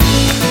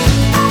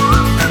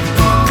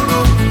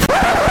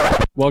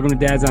Welcome to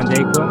Dads on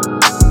Dayquil.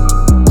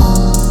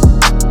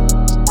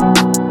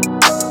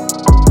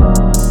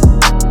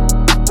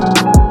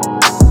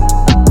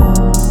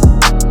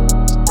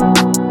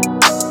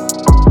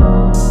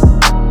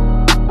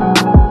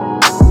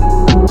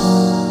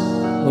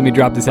 Let me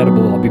drop this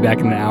edible. I'll be back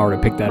in an hour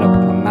to pick that up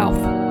with my mouth.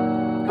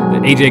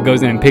 Then AJ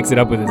goes in and picks it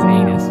up with his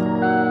anus.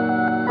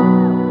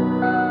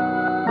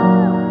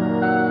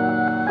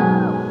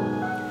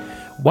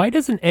 Why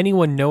doesn't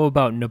anyone know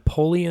about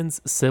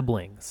Napoleon's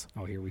siblings?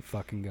 Oh, here we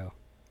fucking go.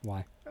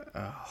 Why?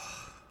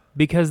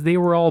 Because they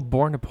were all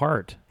born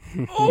apart.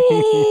 2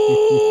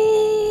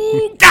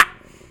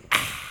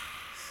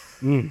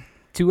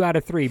 out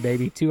of 3,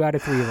 baby. 2 out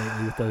of 3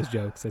 lately with those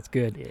jokes. That's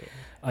good.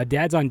 Yeah.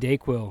 Dads on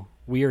Dayquil.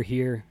 We are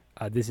here.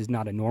 This is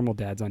not a normal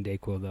Dads on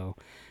Dayquil, though.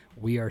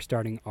 We are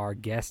starting our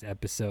guest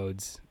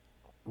episodes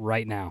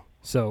right now.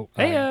 So,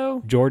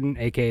 Heyo. Jordan,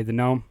 a.k.a. The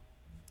Gnome.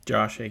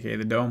 Josh, a.k.a.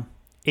 The Dome.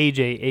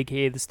 AJ,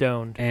 a.k.a. The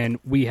Stoned. And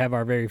we have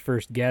our very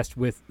first guest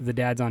with the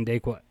Dads on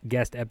Dayquil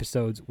guest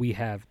episodes. We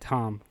have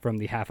Tom from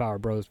the Half Hour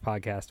Bros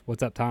podcast.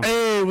 What's up, Tom?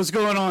 Hey, what's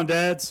going on,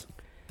 dads?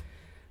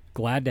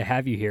 Glad to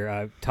have you here.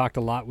 I've talked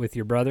a lot with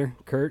your brother,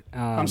 Kurt.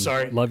 I'm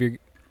sorry. Love your...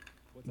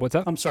 What's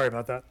up? I'm sorry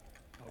about that.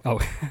 Oh.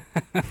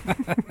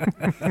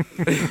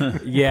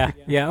 yeah,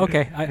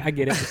 okay. I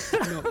get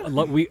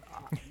it.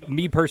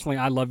 Me personally,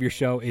 I love your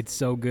show. It's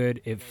so good.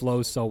 It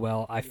flows so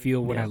well. I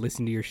feel when I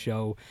listen to your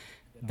show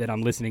that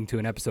I'm listening to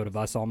an episode of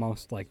us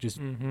almost. Like, just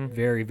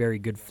very, very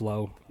good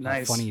flow.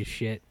 Nice. Funny as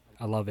shit.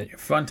 I love it.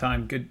 Fun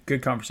time.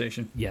 Good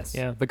conversation. Yes.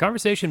 Yeah, the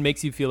conversation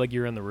makes you feel like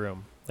you're in the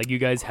room. Like, you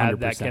guys have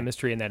that 100%.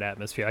 chemistry and that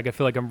atmosphere. Like, I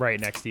feel like I'm right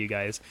next to you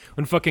guys.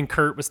 When fucking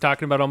Kurt was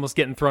talking about almost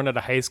getting thrown out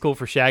of high school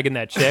for shagging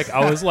that chick,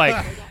 I was like,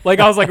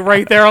 I was like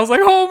right there. I was like,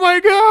 oh my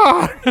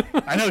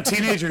God. I know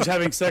teenagers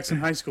having sex in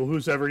high school.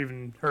 Who's ever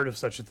even heard of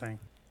such a thing?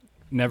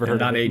 Never heard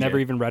Not of it. AJ. Never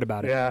even read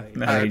about it. Yeah,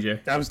 Not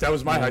AJ. That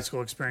was my high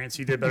school experience.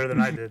 He did better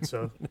than I did.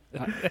 So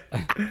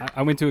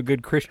I went to a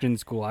good Christian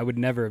school. I would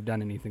never have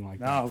done anything like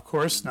no, that. of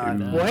course not.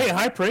 Well, hey,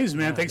 high praise,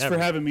 man. Thanks never.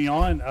 for having me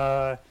on.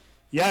 Tell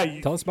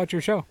us about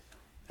your show.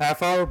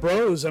 Half Hour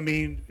Bros. I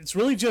mean, it's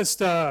really just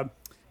kind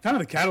of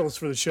the catalyst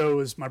for the show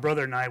is my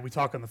brother and I. We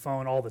talk on the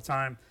phone all the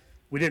time.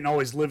 We didn't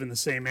always live in the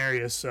same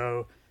area,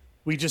 so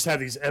we just had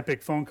these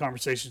epic phone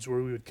conversations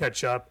where we would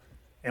catch up.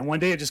 And one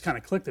day it just kind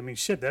of clicked. I mean,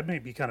 shit, that may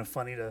be kind of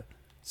funny to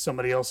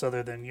somebody else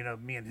other than,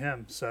 me and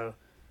him. So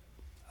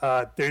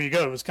there you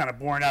go. It was kind of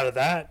born out of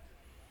that.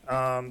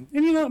 And,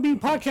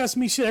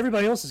 podcasts, shit,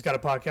 everybody else has got a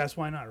podcast.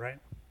 Why not, right?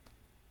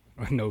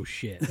 No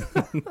shit.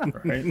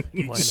 Right?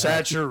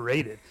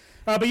 Saturated.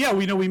 But yeah,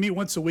 we meet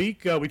once a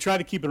week. We try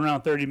to keep it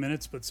around 30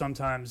 minutes, but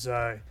sometimes,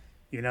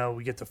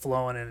 we get to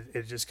flowing and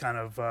it just kind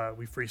of,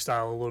 we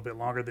freestyle a little bit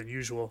longer than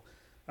usual.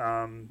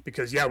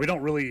 Because, we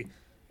don't really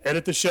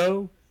edit the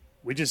show.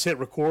 We just hit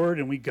record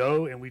and we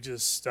go and we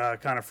just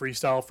kind of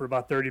freestyle for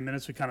about 30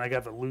 minutes. We kind of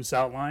have a loose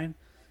outline.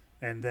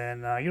 And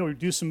then, we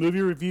do some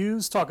movie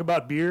reviews, talk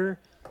about beer,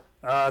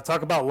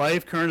 talk about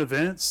life, current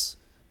events.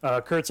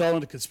 Kurt's all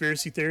into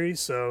conspiracy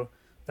theories, so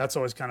that's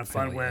always kind of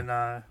fun when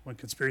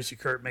Conspiracy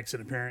Kurt makes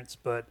an appearance.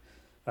 But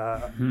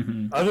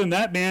other than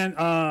that, man,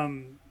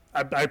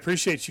 I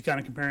appreciate you kind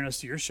of comparing us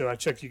to your show. I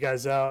checked you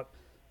guys out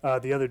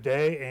the other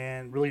day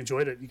and really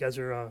enjoyed it. You guys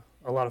are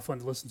a lot of fun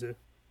to listen to.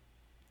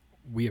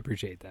 We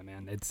appreciate that,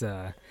 man. It's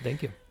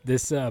Thank you.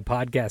 this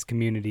podcast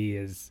community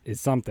is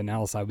something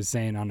else. I was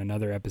saying on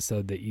another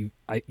episode that you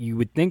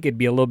would think it'd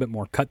be a little bit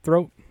more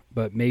cutthroat,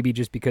 but maybe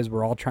just because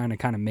we're all trying to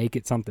kind of make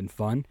it something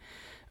fun.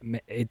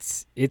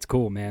 It's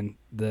cool, man.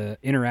 The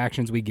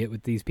interactions we get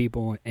with these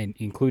people, and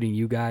including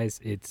you guys,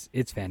 it's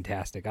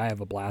fantastic. I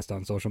have a blast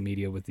on social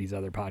media with these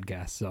other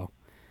podcasts. So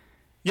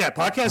yeah,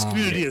 podcast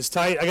community is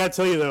tight. I got to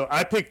tell you though,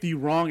 I picked the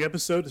wrong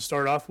episode to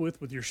start off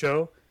with your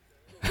show.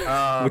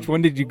 which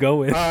one did you go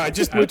with?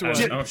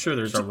 I'm sure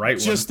there's a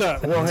right one.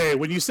 Well, hey,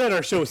 when you said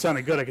our show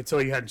sounded good, I could tell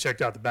you hadn't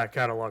checked out the back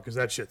catalog because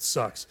that shit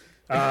sucks.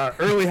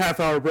 Early Half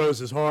Hour Bros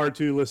is hard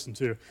to listen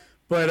to,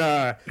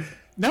 but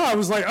no, I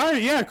was like, all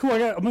right, yeah, cool.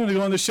 I'm going to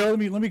go on the show. Let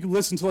me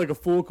listen to like a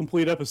full,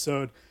 complete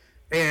episode,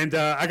 and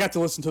I got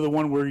to listen to the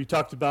one where you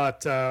talked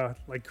about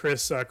like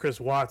Chris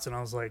Watts, and I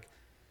was like,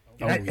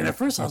 and at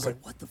first I was like,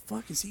 what the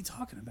fuck is he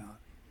talking about?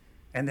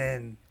 And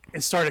then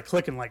it started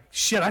clicking, like,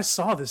 shit, I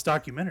saw this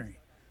documentary.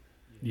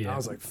 Yeah, I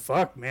was like,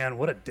 fuck, man,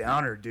 what a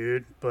downer,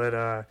 dude. But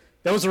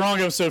that was the wrong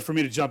episode for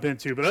me to jump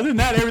into. But other than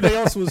that, everything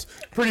else was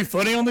pretty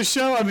funny on the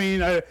show. I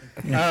mean,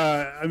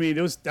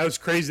 that was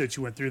crazy that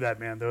you went through that,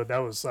 man. Though that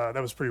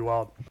was pretty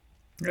wild.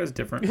 It was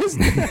different.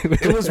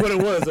 It was what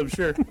it was, I'm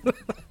sure.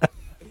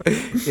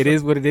 it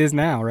is what it is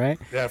now, right?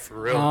 Yeah,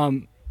 for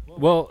real.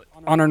 Well,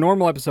 on our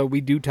normal episode, we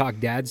do talk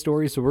dad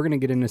stories, so we're going to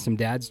get into some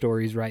dad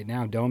stories right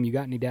now. Dome, you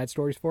got any dad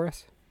stories for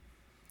us?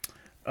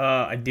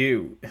 I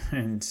do.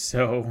 And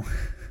so,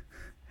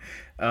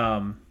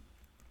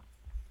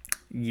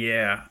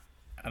 yeah,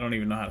 I don't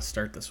even know how to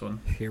start this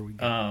one. Here we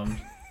go.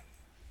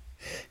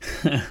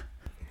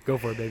 Go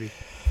for it, baby.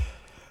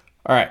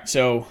 All right,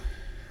 so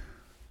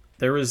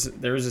there was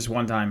this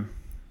one time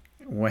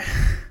when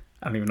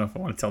I don't even know if I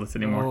want to tell this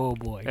anymore. Oh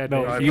boy, That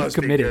no, day. It you've must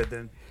be committed. good,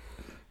 then.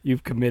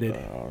 You've committed.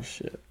 Oh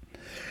shit.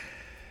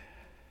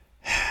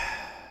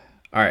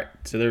 All right,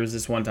 so there was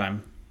this one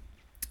time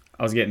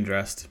I was getting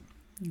dressed.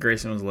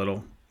 Grayson was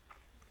little.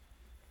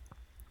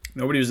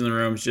 Nobody was in the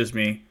room. It's just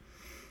me.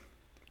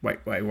 Why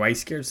are you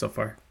scared so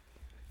far?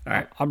 All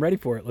right. I'm ready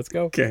for it. Let's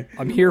go. Okay.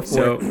 I'm here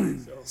for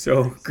it.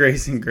 So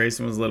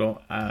Grayson was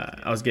little.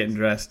 I was getting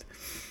dressed,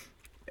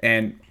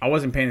 and I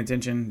wasn't paying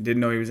attention.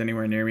 Didn't know he was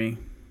anywhere near me.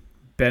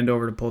 Bend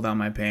over to pull down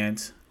my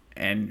pants,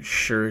 and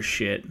sure as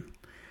shit,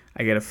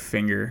 I get a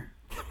finger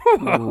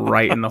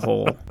right in the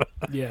hole.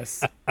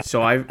 Yes.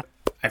 So I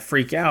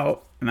freak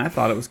out, and I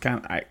thought it was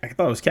I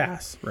thought it was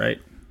Cass, right?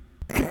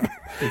 At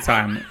the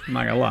time, I'm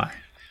not gonna lie,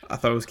 I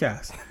thought it was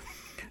Cass.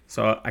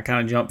 So I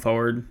kind of jump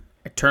forward.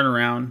 I turn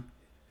around,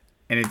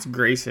 and it's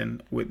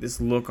Grayson with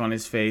this look on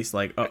his face,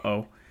 like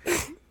uh-oh.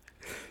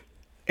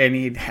 And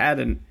he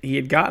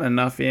had gotten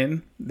enough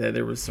in that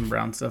there was some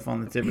brown stuff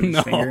on the tip of his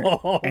finger,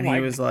 and he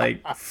was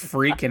like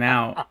freaking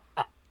out,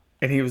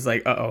 and he was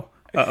like uh-oh,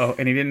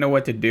 and he didn't know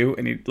what to do,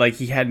 and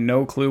he had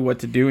no clue what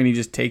to do, and he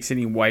just takes it and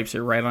he wipes it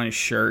right on his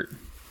shirt,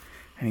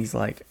 and he's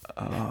like,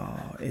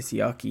 oh, it's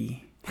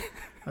yucky.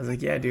 I was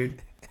like, yeah,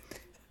 dude,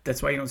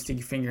 that's why you don't stick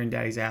your finger in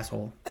Daddy's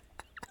asshole.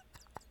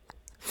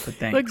 But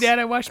thanks. Look, Dad,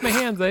 I washed my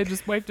hands. I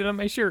just wiped it on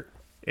my shirt.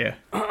 Yeah.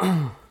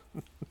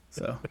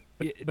 So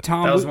Yeah,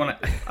 Tom, that was one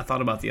I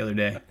thought about the other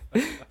day.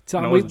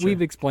 Tom, I wasn't we've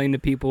sure. explained to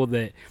people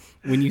that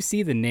when you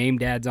see the name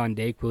Dad's on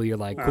Dayquil, you're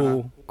like,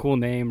 cool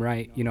name,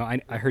 right? You know,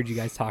 I heard you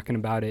guys talking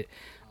about it,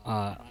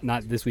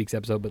 not this week's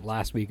episode, but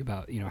last week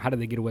about, you know, how did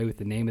they get away with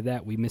the name of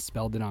that? We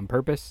misspelled it on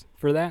purpose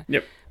for that.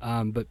 Yep.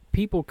 But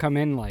people come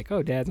in like,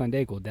 oh, Dad's on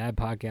Dayquil, Dad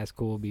podcast,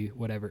 cool, be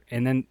whatever.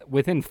 And then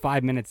within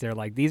 5 minutes, they're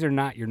like, these are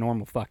not your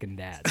normal fucking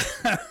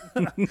dads.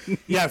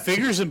 Yeah,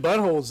 fingers and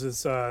buttholes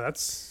is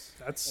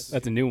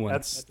That's a new one.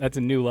 That's- That's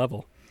a new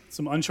level.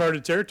 some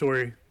uncharted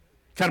territory.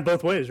 Kind of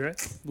both ways, right?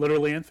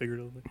 Literally and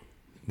figuratively.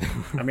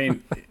 I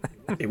mean,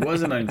 it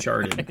wasn't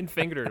uncharted, And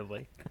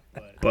figuratively.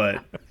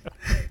 but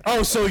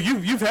Oh, so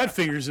you've had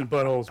fingers and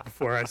buttholes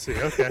before, I see.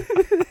 Okay.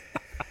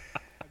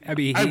 I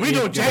mean, We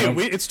don't, Jay,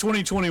 it's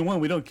 2021.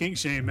 We don't kink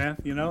shame, man.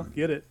 You know,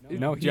 get it.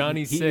 No,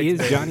 Johnny he Six, is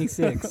baby. Johnny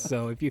Six.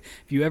 So if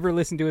you ever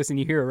listen to us and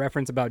you hear a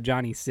reference about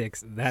Johnny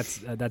Six,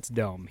 that's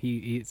Dome.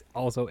 He's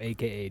also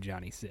AKA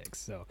Johnny Six.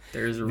 So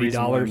there's a the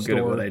reason why dollar I'm good at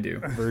store what I do.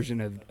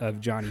 version of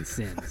Johnny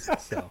Sins.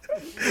 So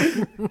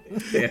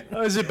Yeah.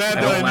 Oh, is it bad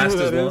I that don't I last knew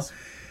who as that long. is?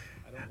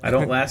 I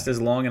don't last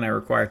as long, and I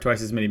require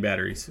twice as many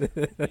batteries.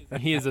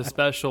 He is a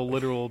special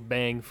literal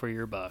bang for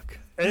your buck.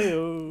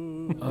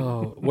 Ayo.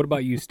 oh, what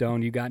about you,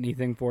 Stone? You got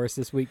anything for us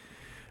this week?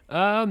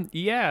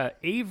 Yeah,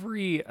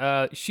 Avery,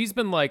 she's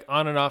been like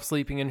on and off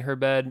sleeping in her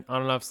bed,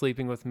 on and off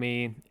sleeping with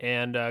me,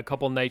 and a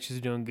couple nights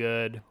she's doing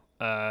good.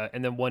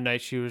 And then one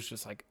night she was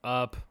just like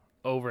up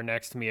over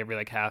next to me every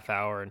like half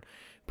hour and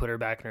put her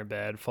back in her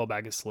bed, fall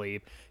back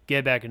asleep,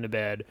 get back into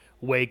bed,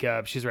 wake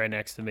up, she's right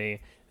next to me.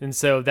 And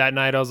so that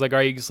night I was like, all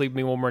right, you can sleep with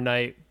me one more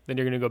night, then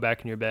you're going to go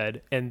back in your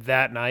bed. And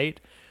that night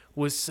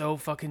was so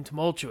fucking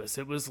tumultuous.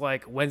 It was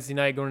like Wednesday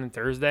night going into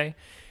Thursday.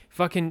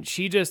 Fucking,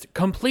 she just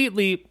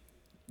completely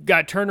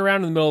got turned around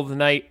in the middle of the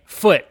night,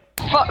 foot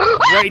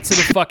right to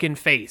the fucking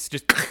face.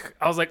 Just,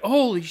 I was like,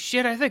 holy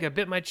shit, I think I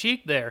bit my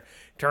cheek there.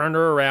 Turned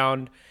her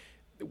around.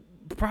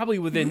 Probably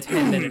within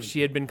 10 minutes,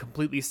 she had been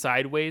completely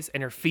sideways,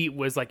 and her feet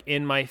was like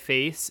in my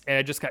face, and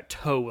I just got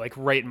toe like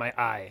right in my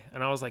eye.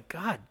 And I was like,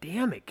 God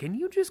damn it, can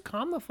you just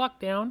calm the fuck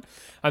down?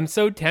 I'm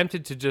so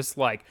tempted to just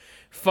like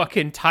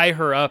fucking tie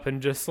her up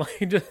and just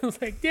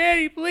like,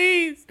 Daddy,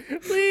 please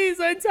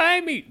untie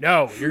me.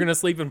 No, you're gonna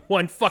sleep in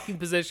one fucking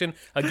position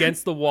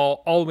against the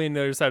wall, all the way on the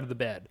other side of the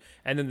bed.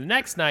 And then the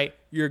next night,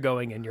 you're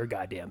going in your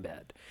goddamn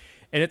bed.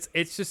 And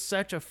it's just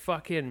such a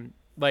fucking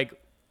like.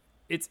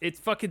 It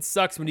fucking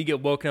sucks when you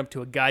get woken up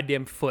to a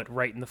goddamn foot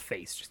right in the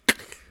face. Just,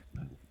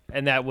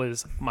 and that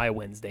was my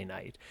Wednesday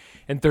night.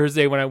 And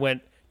Thursday when I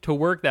went to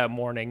work that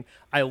morning,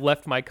 I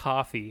left my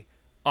coffee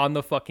on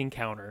the fucking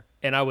counter,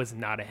 and I was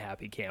not a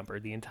happy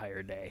camper the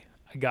entire day.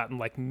 I gotten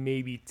like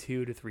maybe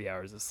 2 to 3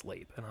 hours of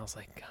sleep, and I was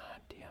like,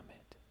 God damn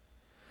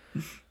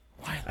it.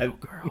 Why, little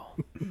girl?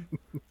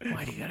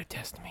 Why do you gotta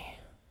test me?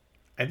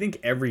 I think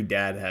every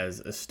dad has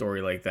a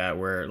story like that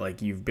where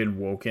like you've been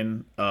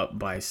woken up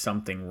by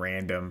something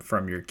random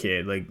from your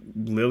kid. Like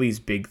Lily's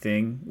big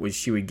thing was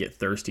she would get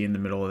thirsty in the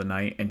middle of the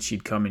night and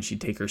she'd come and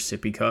she'd take her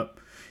sippy cup,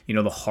 you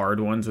know, the hard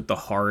ones with the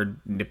hard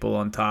nipple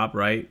on top,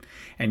 right?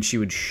 And she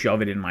would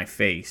shove it in my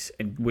face,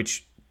 and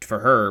which for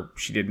her,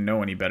 she didn't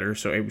know any better.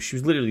 So she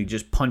was literally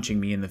just punching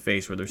me in the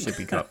face with her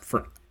sippy cup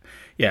for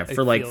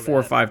like feel 4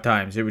 or that. 5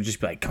 times. It would just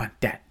be like, come on,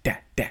 dad.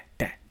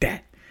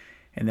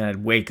 And then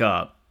I'd wake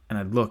up and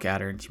I'd look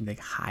at her and she'd be like,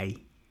 hi,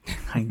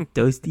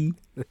 Toasty.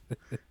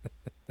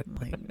 I'm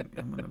like,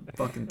 I'm going to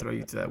fucking throw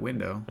you to that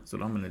window. That's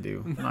what I'm going to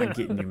do. I'm not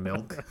getting you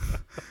milk.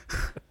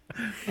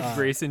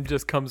 Grayson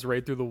just comes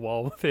right through the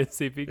wall with his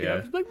CP cup.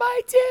 Yeah. She's like,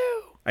 mine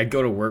too. I'd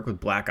go to work with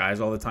black eyes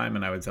all the time,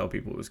 and I would tell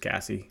people it was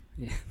Cassie.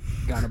 Yeah.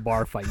 Got in a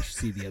bar fight, you should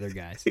see the other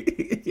guys.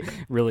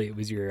 Really, it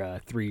was your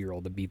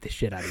 3-year-old that beat the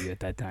shit out of you at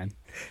that time.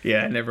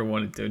 Yeah, I never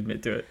wanted to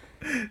admit to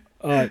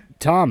it.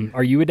 Tom,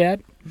 are you a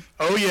dad?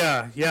 Oh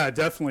yeah,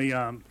 definitely.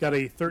 Got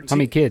a 13. How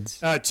many kids?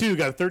 2.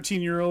 Got a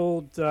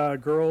 13-year-old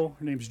girl.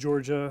 Her name's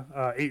Georgia.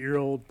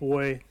 8-year-old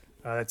boy.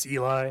 That's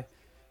Eli.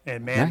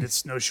 And man, Nice.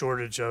 it's no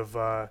shortage of.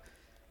 Talking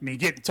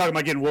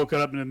about getting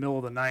woken up in the middle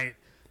of the night.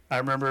 I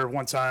remember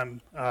one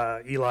time,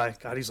 Eli.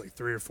 God, he's like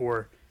 3 or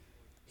 4.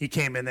 He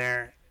came in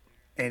there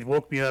and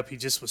woke me up. He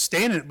just was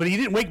standing, but he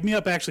didn't wake me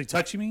up actually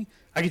touching me.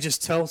 I could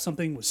just tell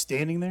something was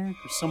standing there,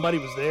 or somebody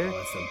was there. Oh,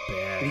 that's the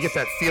best. And you get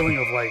that feeling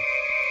of like,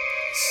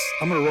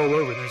 I'm going to roll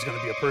over and there's going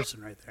to be a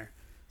person right there.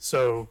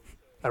 So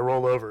I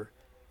roll over.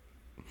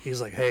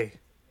 He's like, hey.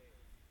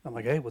 I'm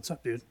like, hey, what's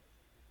up, dude?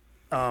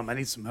 I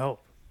need some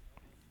help.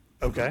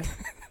 Okay.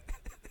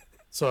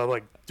 So I'm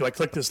like, do I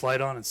click this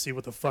light on and see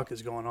what the fuck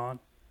is going on?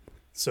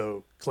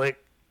 So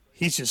click.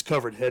 He's just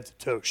covered head to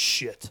toe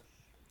shit.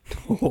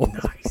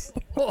 Nice.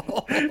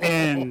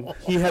 And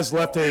he has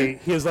left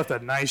a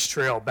nice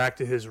trail back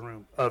to his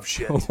room of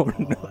shit. Oh,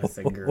 that's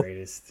the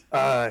greatest.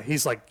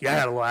 He's like, yeah, I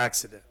had a little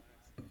accident.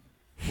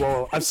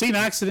 Well, I've seen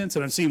accidents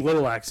and I've seen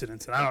little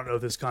accidents, and I don't know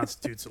if this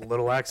constitutes a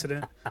little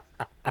accident,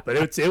 but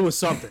it was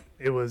something.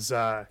 It was,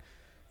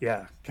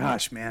 yeah.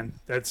 Gosh, man,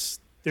 there's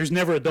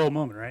never a dull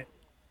moment, right?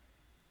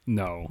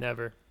 No.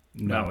 Never.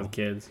 Not with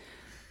kids.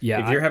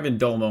 Yeah. If you're having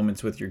dull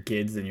moments with your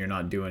kids, then you're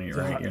not doing it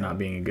right. You're not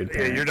being a good Yeah,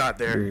 parent. you're not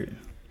there.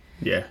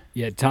 Yeah.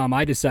 Yeah, Tom,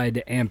 I decided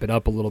to amp it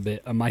up a little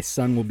bit. My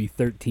son will be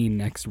 13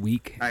 next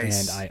week,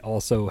 Nice. and I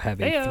also have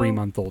a Heyo.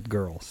 3-month-old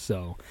girl.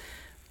 So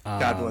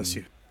God bless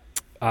you.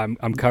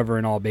 I'm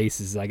covering all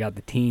bases. I got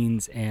the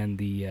teens and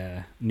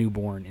the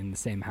newborn in the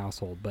same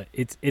household, but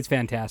it's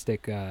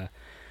fantastic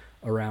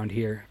around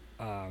here.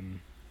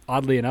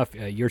 Oddly enough,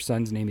 your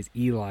son's name is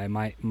Eli.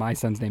 My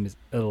son's name is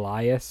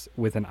Elias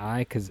with an I,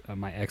 because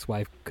my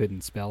ex-wife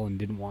couldn't spell and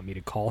didn't want me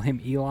to call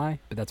him Eli,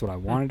 but that's what I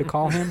wanted to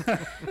call him.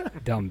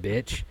 Dumb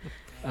bitch.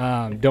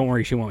 Don't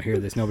worry, she won't hear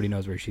this. Nobody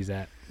knows where she's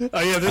at. Oh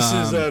yeah, this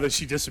is that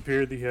she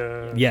disappeared.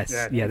 Yes,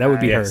 yeah, that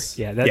would be Yes.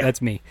 her. Yeah, Yeah.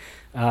 that's me.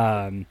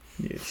 Yeah,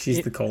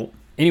 she's the cult.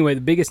 Anyway,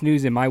 the biggest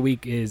news in my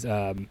week is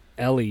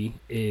Ellie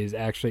is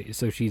actually,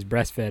 so she's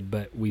breastfed,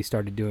 but we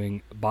started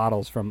doing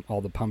bottles from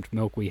all the pumped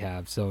milk we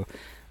have. So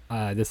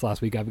this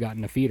last week I've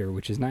gotten a feeder,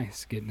 which is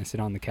nice. Getting to sit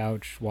on the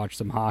couch, watch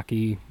some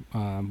hockey,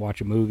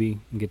 watch a movie,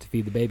 and get to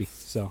feed the baby.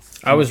 So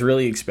I was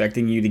really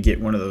expecting you to get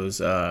one of those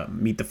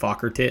Meet the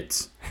Fokker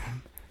tits.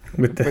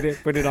 With the,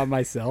 put it on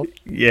myself.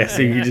 yeah,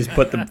 so you just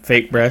put the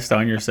fake breast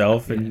on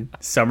yourself, and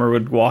Summer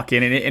would walk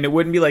in, and it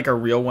wouldn't be like a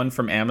real one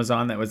from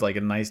Amazon that was like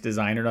a nice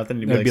design or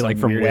nothing. It'd be like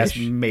some from weird ass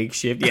Wish.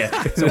 makeshift,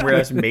 some weird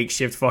ass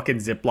makeshift fucking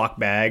Ziploc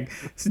bag,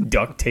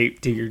 duct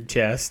tape to your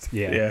chest.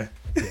 Yeah.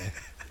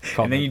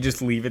 And then you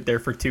just leave it there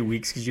for 2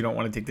 weeks because you don't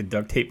want to take the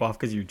duct tape off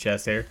because of your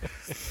chest hair.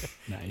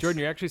 Nice. Jordan,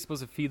 you're actually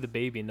supposed to feed the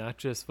baby, not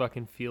just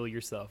fucking feel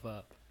yourself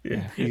up.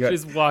 Yeah, He you got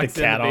just walks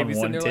the in, cat the on baby's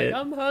one sitting there tit.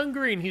 like, I'm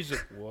hungry, and he's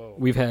just, whoa.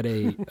 We've had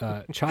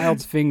a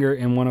child's finger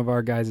in one of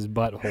our guys'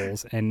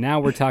 buttholes, and now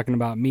we're talking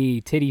about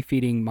me titty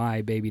feeding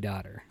my baby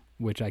daughter,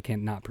 which I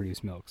cannot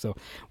produce milk. So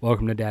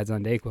welcome to Dad's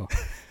on Dayquil.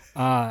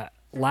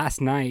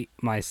 Last night,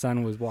 my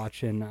son was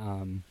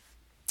watching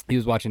he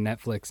was watching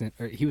Netflix,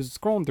 or he was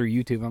scrolling through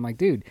YouTube. I'm like,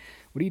 dude,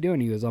 what are you doing?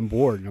 He goes, I'm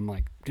bored. And I'm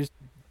like, just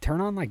turn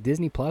on like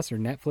Disney Plus or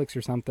Netflix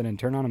or something and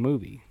turn on a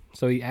movie.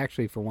 So he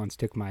actually, for once,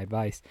 took my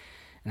advice.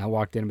 And I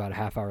walked in about a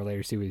half hour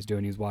later to see what he was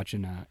doing. He was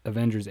watching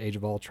Avengers Age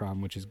of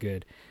Ultron, which is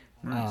good.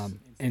 Nice.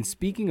 And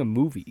speaking of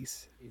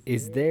movies,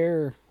 is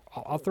there,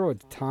 I'll throw it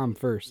to Tom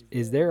first.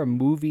 Is there a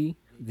movie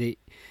that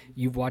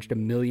you've watched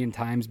 1,000,000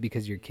 times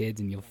because you're kids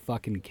and you'll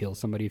fucking kill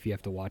somebody if you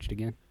have to watch it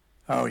again?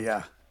 Oh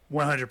yeah,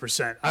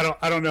 100%.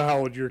 I don't know how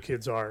old your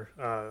kids are,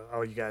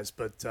 all you guys,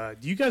 but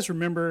do you guys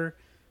remember?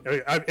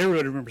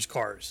 Everybody remembers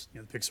Cars,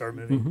 the Pixar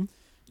movie. Mm-hmm.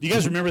 Do you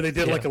guys remember they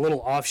did like a little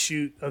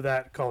offshoot of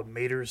that called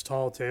Mater's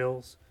Tall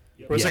Tales?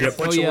 Where it's like a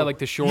bunch of little- like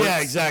the shorts.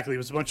 Yeah, exactly. It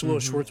was a bunch of little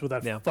shorts with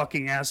that Yeah.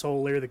 fucking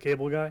asshole Larry the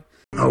Cable Guy.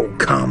 Oh,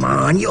 come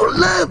on, you'll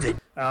love it.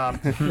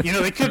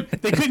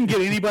 They couldn't get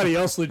anybody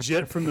else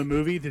legit from the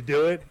movie to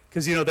do it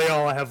because they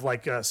all have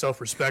like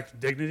self-respect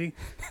and dignity.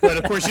 But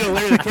of course,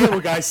 Larry the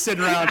Cable Guy's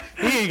sitting around,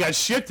 he ain't got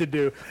shit to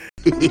do.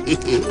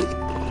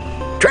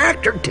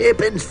 Tractor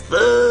tipping's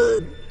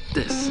fun.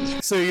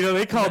 So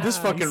they called this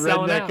fucking he's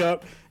selling redneck out.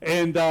 up,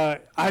 and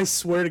I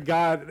swear to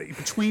God,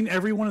 between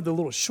every one of the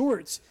little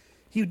shorts,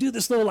 he would do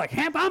this little like,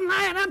 "Hemp, I'm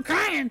lying, I'm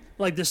crying,"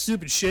 like this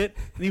stupid shit,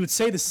 and he would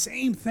say the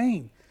same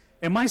thing.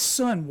 And my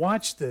son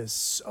watched this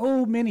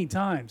so many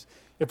times.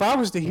 If I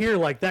was to hear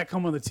like that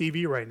come on the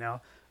TV right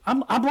now,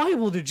 I'm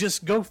liable to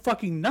just go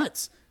fucking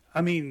nuts.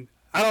 I mean,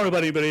 I don't know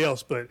about anybody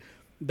else, but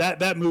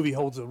that movie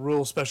holds a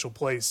real special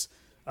place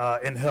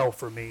in hell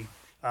for me.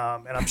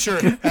 And I'm sure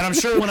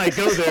when I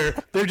go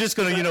there, they're just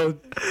gonna,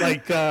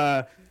 like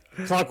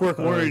Clockwork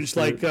Orange,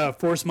 like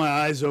force my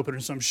eyes open or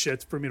some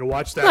shit for me to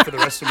watch that for the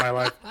rest of my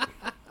life.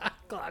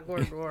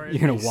 Gorgor. You're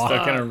gonna walk.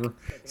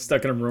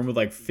 Stuck in a room with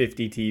like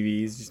 50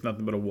 TVs, just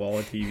nothing but a wall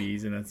of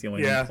TVs, and that's the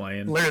only Yeah, thing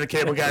playing. Larry the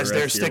Cable Guy's the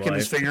there rest of your sticking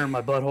his life. finger in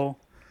my butthole.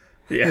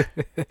 Yeah,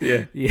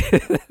 yeah.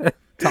 Yeah.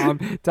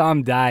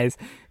 Tom dies,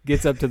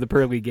 gets up to the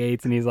pearly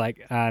gates, and he's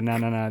like,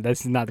 no,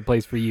 this is not the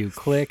place for you.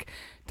 Click.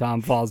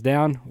 Tom falls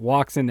down,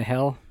 walks into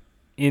hell.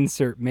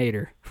 Insert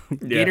Mater.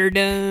 Get her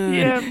done.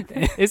 Yeah,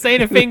 this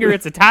ain't a finger,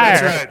 it's a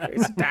tire.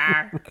 That's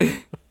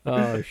right.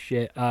 Oh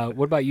shit.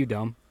 What about you,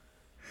 Dom?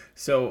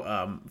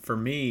 So, for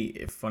me,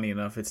 funny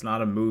enough, it's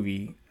not a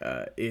movie.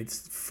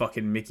 It's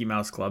fucking Mickey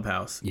Mouse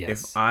Clubhouse.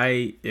 Yes.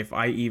 If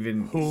I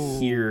even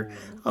hear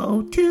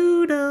 "Oh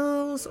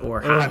Toodles" or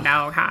hot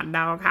dog,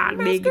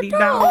 miggity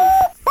dog,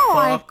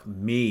 fuck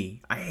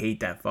me. I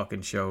hate that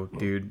fucking show,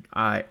 dude.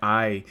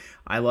 I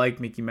like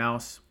Mickey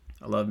Mouse.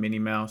 I love Minnie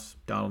Mouse,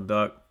 Donald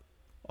Duck,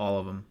 all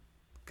of them.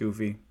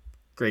 Goofy,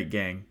 great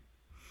gang.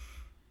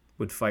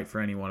 Would fight for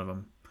any one of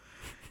them.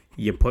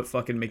 You put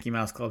fucking Mickey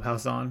Mouse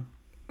Clubhouse on,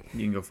 you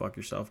can go fuck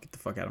yourself. Get the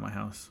fuck out of my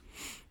house.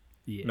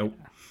 Yeah. Nope.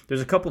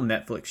 There's a couple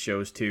Netflix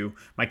shows too.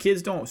 My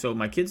kids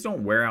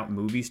don't wear out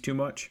movies too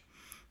much.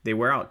 They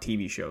wear out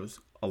TV shows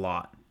a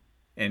lot.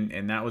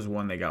 And that was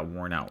one that got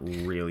worn out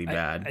really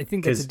bad. I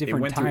think that's a different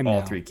it went time through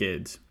all now. three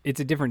kids. It's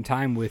a different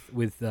time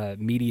with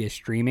media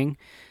streaming.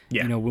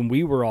 Yeah. You know, when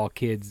we were all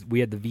kids, we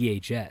had the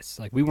VHS.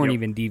 Like we weren't Yep.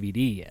 even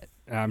DVD yet.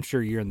 I'm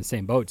sure you're in the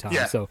same boat, Tom.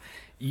 Yeah. So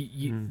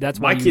that's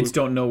why My kids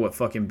don't know what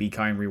fucking Be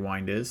Kind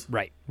Rewind is.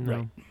 Right.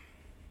 Right.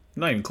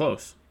 Not even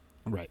close.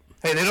 Right.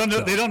 Hey, they don't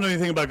know. They don't know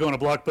anything about going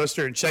to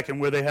Blockbuster and checking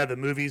where they had the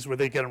movies where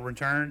they get them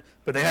returned,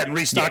 but they hadn't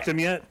restocked them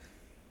yet.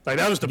 Like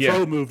that was the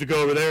pro move to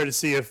go over there to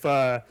see if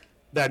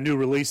that new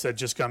release that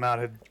just come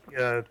out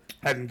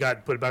hadn't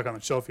got put back on the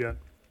shelf yet.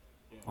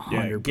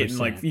 100%. Getting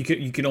like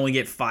you could only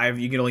get five.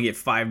 You could only get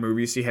 5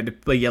 movies, so you had to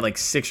like, you had like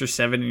 6 or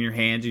 7 in your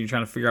hands, and you're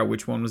trying to figure out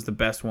which one was the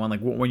best one. Like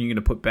what one you're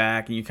gonna put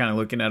back, and you're kind of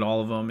looking at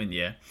all of them,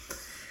 and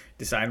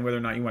deciding whether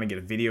or not you want to get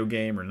a video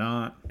game or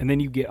not. And then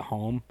you get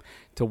home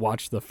to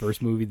watch the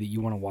first movie that you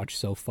want to watch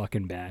so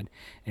fucking bad,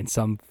 and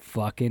some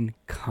fucking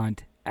cunt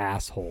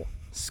asshole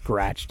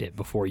scratched it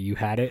before you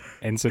had it,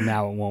 and so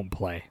now it won't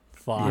play.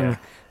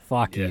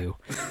 Fuck you.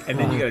 And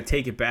then you got to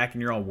take it back,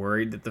 and you're all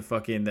worried that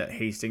that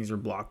Hastings or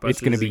Blockbuster It's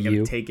gonna be isn't gonna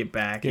you. take it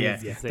back. Gonna Yeah,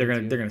 say they're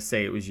it gonna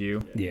say it was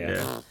you.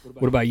 Yeah.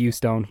 What about you,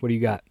 Stone? What do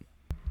you got?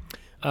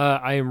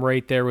 I am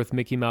right there with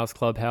Mickey Mouse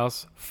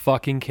Clubhouse.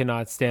 Fucking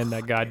cannot stand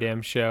that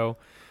goddamn show.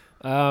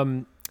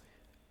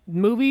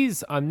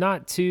 Movies, I'm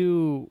not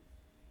too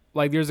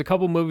like. There's a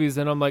couple movies,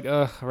 and I'm like,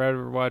 I'd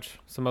rather watch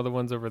some other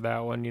ones over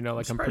that one. You know,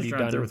 like I'm Surprised pretty you're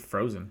not done there with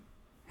Frozen.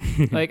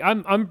 like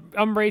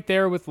I'm right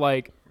there with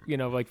like, you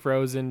know, like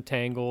Frozen,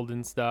 Tangled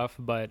and stuff,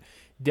 but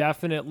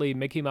definitely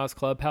Mickey Mouse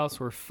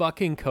Clubhouse or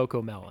fucking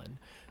Coco Melon.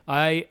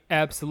 I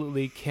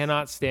absolutely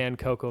cannot stand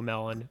Coco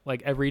Melon.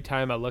 Like every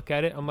time I look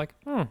at it, I'm like,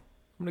 I'm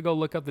gonna go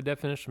look up the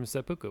definition of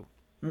seppuku.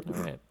 All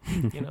right,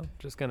 you know,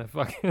 just gonna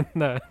fucking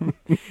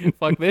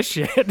fuck this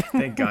shit.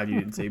 Thank God you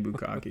didn't say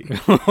bukkake.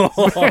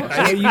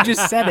 You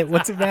just said it.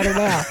 What's the matter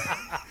now?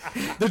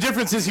 The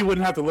difference is he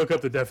wouldn't have to look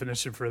up the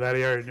definition for that.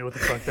 He already knew what the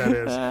fuck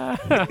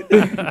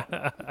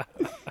that is.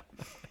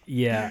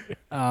 Yeah.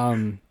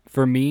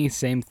 For me,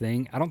 same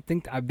thing. I don't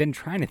think I've been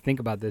trying to think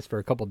about this for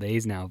a couple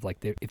days now. Of like,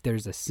 if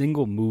there's a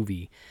single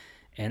movie,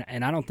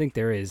 and I don't think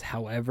there is.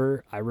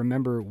 However, I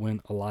remember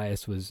when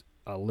Elias was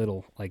a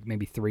little, like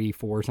maybe 3,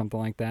 4, something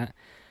like that,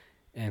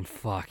 and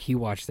fuck, he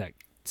watched that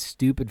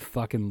stupid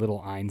fucking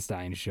Little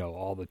Einstein show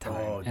all the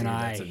time, Oh, dude, and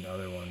that's I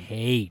another one.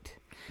 hate.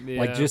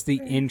 Like just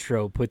the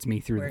intro puts me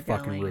through the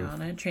fucking roof.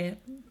 a trip.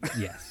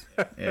 Yes.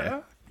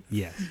 Yeah.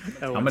 Yes.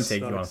 I'm gonna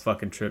take you on a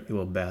fucking trip, you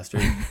little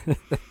bastard.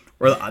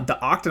 Or the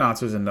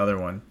Octonauts was another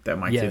one that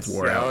my kids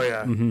wore Yeah, out. oh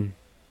yeah. Mm-hmm.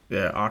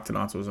 Yeah,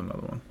 Octonauts was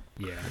another one.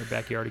 Yeah. The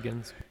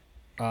backyardigans.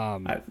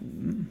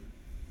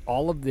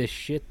 All of this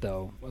shit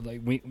though,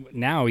 like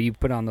now you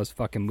put on those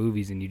fucking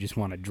movies and you just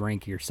want to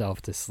drink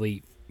yourself to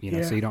sleep, you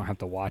know, so you don't have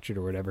to watch it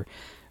or whatever.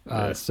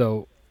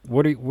 So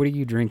what are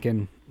you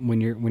drinking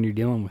when you're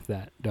dealing with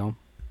that, Dome?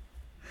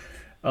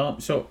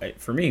 So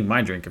for me,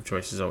 my drink of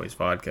choice is always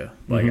vodka.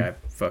 Like I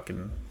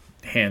fucking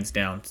hands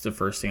down, it's the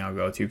first thing I'll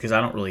go to because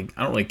I don't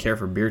really care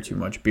for beer too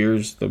much.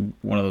 Beer's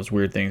one of those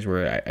weird things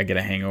where I get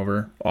a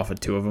hangover off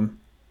of 2 of them.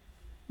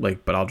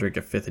 Like, but I'll drink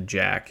a 5th of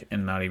Jack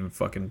and not even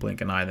fucking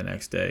blink an eye the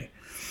next day.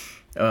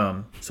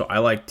 So I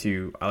like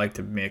to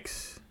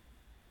mix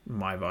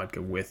my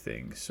vodka with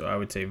things. So I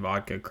would say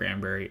vodka,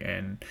 cranberry,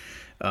 and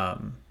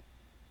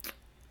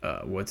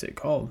what's it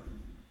called?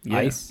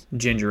 Ice?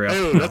 Ginger ale.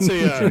 Oh, that's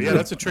a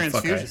that's a Fuck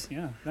transfusion. ice.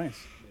 Yeah, nice.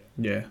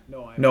 Yeah.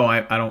 No, I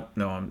don't.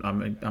 No,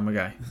 I'm a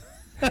guy.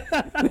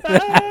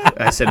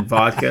 I said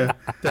vodka.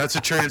 That's a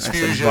I said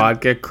transfusion.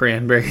 vodka,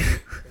 cranberry,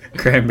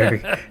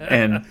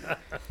 and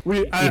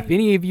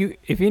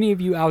If any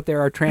of you out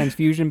there are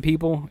transfusion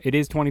people, it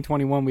is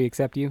 2021. We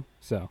accept you.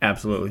 So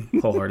absolutely,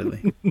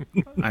 wholeheartedly.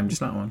 I'm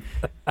just not one.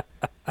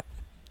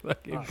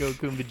 Fucking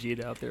Goku and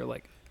Vegeta out there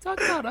like, talk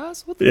about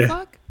us? What the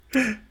fuck?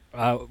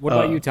 What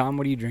about you, Tom?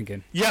 What are you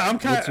drinking? Yeah,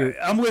 What's your-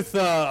 I'm with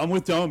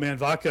Dome, man.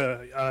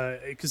 Vodka.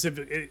 Because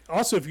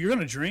if you're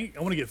gonna drink,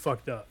 I want to get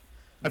fucked up.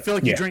 I feel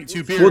like you Yeah. drink 2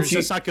 Well, beers,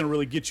 that's not gonna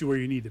really get you where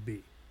you need to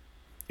be.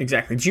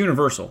 Exactly. It's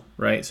universal,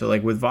 right? So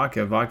like with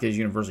vodka is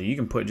universal. You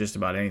can put just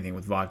about anything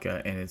with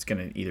vodka and it's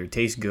going to either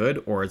taste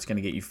good or it's going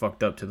to get you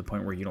fucked up to the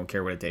point where you don't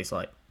care what it tastes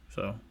like.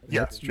 So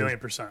Yes,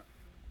 1,000,000%.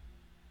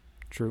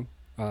 True.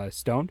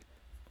 Stoned?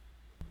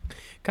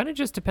 Kind of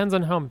just depends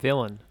on how I'm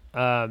feeling.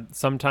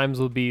 Sometimes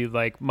will be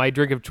like my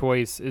drink of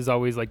choice is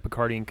always like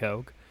Bacardi and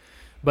Coke,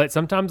 but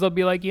sometimes I'll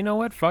be like, you know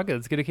what, fuck it,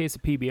 let's get a case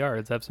of PBR,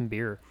 let's have some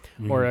beer,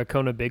 or a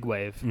Kona Big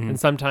Wave. And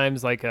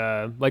sometimes like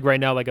right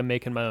now, like I'm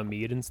making my own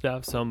mead and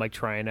stuff, so I'm like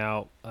trying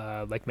out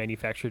like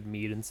manufactured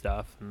mead and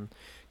stuff, and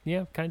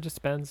yeah, kind of just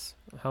depends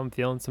how I'm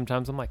feeling.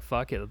 Sometimes I'm like,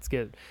 fuck it, let's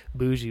get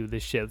bougie with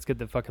this shit, let's get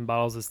the fucking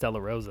bottles of Stella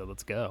Rosa,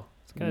 let's go.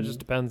 It kind of just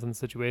depends on the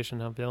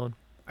situation, how I'm feeling.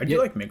 I do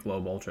like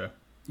Michelob Ultra.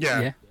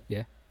 Yeah.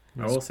 Yeah.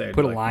 I will say I do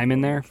Put a like lime in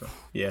Michelob there. Ultra.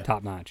 Yeah.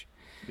 Top notch.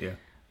 Yeah.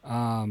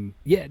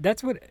 Yeah,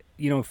 that's what,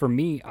 for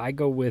me, I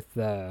go with,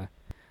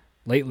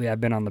 lately I've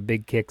been on the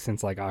big kick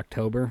since like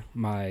October.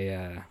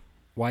 My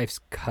wife's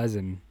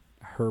cousin,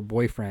 her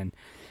boyfriend,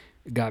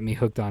 got me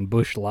hooked on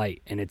Busch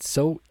Light, and it's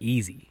so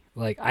easy.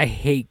 Like, I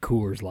hate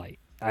Coors Light.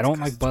 I don't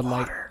like Bud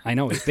Light. I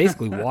know, it's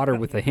basically water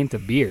with a hint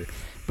of beer,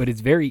 but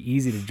it's very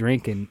easy to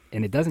drink, and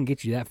it doesn't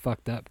get you that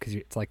fucked up because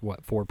it's like,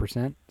 what,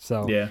 4%?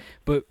 So, Yeah.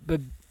 But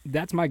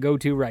that's my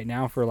go-to right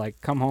now for like,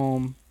 come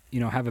home,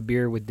 have a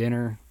beer with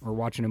dinner or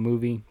watching a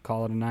movie,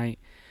 call it a night.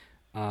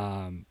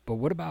 But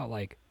what about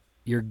like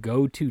your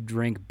go-to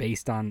drink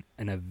based on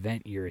an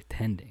event you're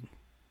attending?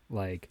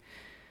 Like,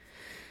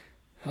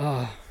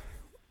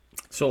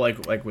 So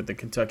like with the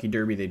Kentucky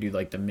Derby, they do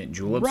like the mint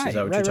juleps. right, Is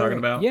that what right, you're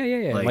talking right. about?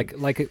 Yeah.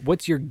 Like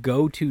what's your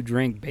go-to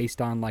drink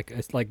based on like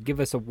give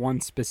us a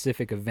one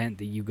specific event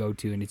that you go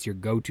to and it's your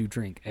go-to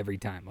drink every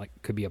time. Like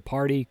could be a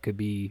party, could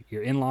be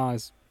your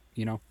in-laws,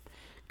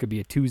 could be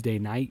a Tuesday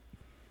night.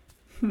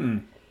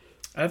 I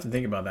have to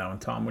think about that one.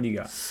 Tom, what do you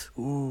got?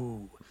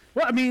 Ooh.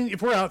 Well, I mean,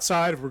 if we're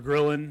outside, if we're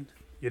grilling,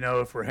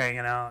 if we're hanging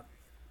out,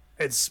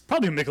 it's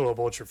probably Michelob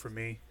Ultra for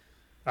me.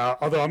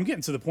 Although I'm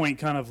getting to the point,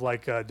 kind of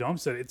like Dom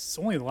said, it's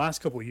only the last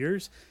couple of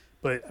years.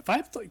 But if I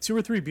have like 2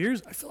 or 3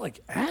 beers, I feel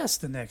like ass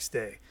the next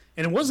day.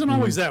 And it wasn't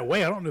always that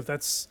way. I don't know if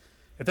that's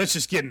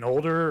just getting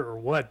older or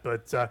what.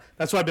 But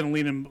that's why I've been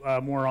leaning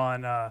more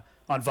on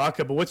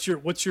vodka. But what's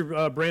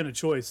your brand of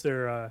choice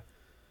there,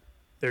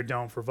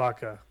 Dom, for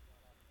vodka?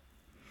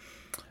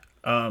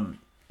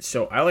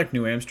 So I like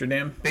New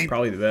Amsterdam.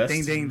 Probably the best.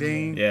 Ding, ding,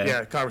 ding. Yeah.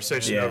 Yeah,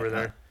 conversation Yeah. over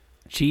there.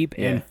 Cheap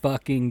Yeah. and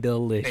fucking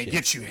delicious. It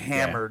gets you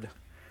hammered.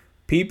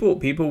 People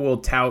will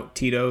tout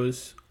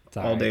Tito's It's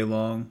all alright. day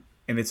long,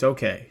 and it's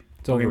okay.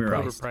 Don't get me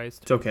wrong.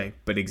 Overpriced. It's okay,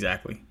 but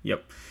exactly.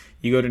 Yep.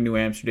 You go to New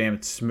Amsterdam,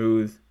 it's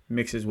smooth,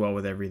 mixes well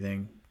with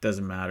everything.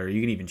 Doesn't matter. You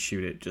can even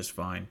shoot it just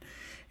fine,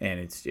 and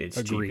it's cheap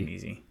Agree. and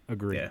easy.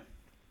 Agree.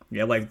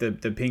 Yeah. Like the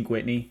Pink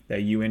Whitney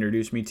that you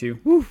introduced me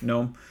to.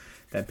 No,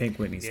 that Pink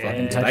Whitney's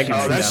fucking. touched I can it.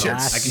 drink that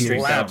that. shit I can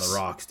drink that on slaps. the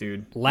rocks,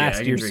 dude. Last Yeah, I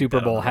can year's drink Super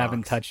that on Bowl, the haven't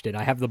rocks. touched it.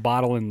 I have the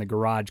bottle in the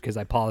garage because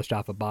I polished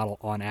off a bottle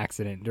on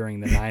accident during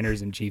the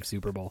Niners and Chiefs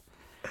Super Bowl.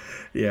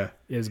 Yeah.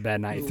 It was a bad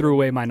night. Threw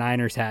away my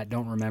Niners hat.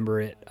 Don't remember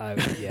it. I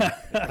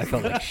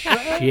felt like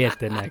shit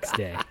the next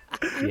day.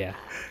 Yeah,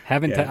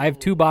 haven't. Yeah. I have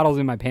 2 bottles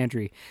in my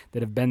pantry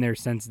that have been there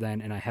since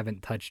then, and I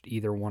haven't touched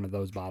either one of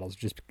those bottles.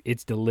 Just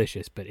it's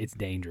delicious, but it's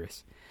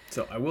dangerous.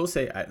 So I will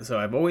say,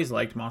 I've always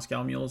liked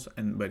Moscow Mules,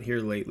 but here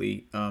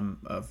lately,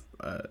 a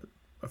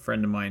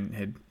friend of mine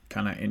had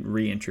kind of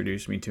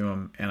reintroduced me to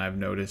them, and I've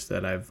noticed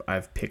that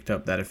I've picked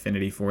up that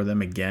affinity for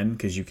them again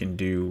because you can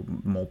do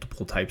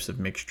multiple types of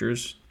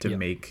mixtures to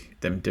make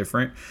them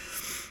different,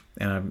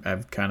 and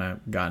I've kind of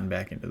gotten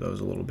back into those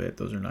a little bit.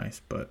 Those are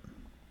nice, but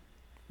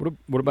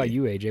What about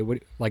you, AJ? What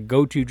like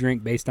go-to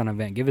drink based on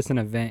event? Give us an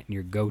event and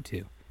your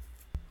go-to.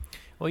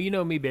 Well, you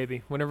know me,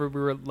 baby. Whenever we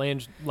were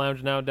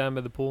lounging out down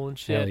by the pool and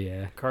shit, Hell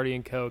yeah. Bacardi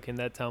and Coke in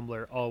that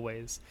tumbler,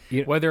 always.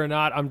 You- Whether or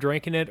not I'm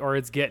drinking it or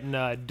it's getting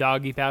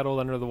doggy paddled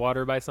under the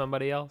water by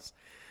somebody else.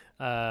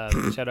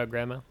 Shout out,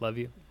 Grandma. Love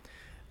you.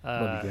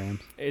 Love you, Graham.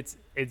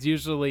 It's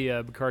usually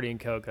Bacardi and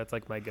Coke. That's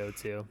like my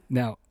go-to.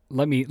 Now,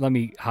 let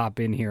me hop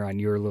in here on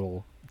your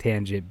little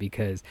tangent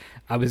because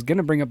I was going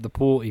to bring up the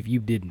pool if you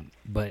didn't,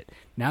 but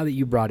now that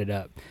you brought it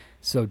up.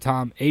 So,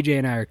 Tom, AJ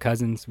and I are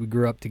cousins. We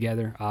grew up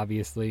together,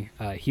 obviously.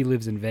 He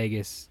lives in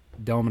Vegas.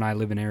 Dome and I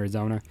live in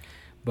Arizona.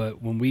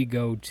 But when we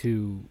go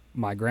to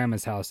my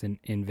grandma's house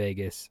in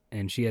Vegas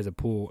and she has a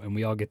pool and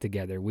we all get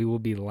together, we will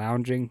be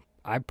lounging.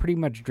 I pretty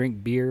much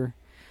drink beer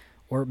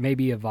or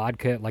maybe a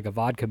vodka, like a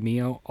vodka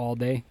Mio all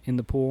day in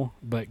the pool.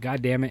 But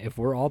God damn it, if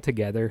we're all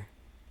together,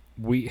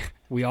 we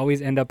always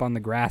end up on the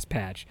grass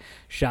patch,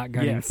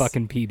 shotgunning Yes.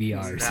 fucking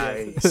PBRs.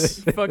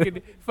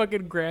 Nice.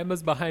 fucking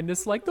grandma's behind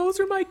us like, those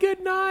are my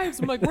good knives.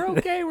 I'm like, we're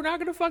okay. We're not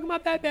going to fuck them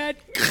up that bad.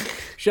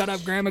 Shut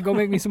up, Grandma. Go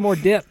make me some more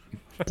dip.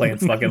 Playing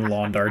fucking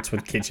lawn darts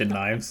with kitchen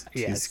knives.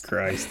 Yes. Jesus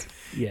Christ.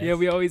 Yes. Yeah,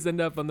 we always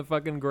end up on the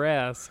fucking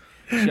grass,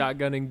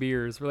 shotgunning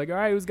beers. We're like, all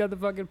right, who's got the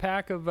fucking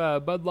pack of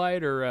Bud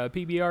Light or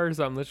PBR or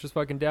something? Let's just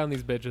fucking down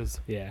these bitches.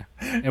 Yeah,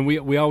 and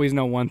we always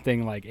know one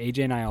thing. Like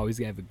AJ and I always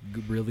have a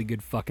really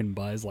good fucking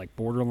buzz, like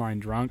borderline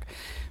drunk,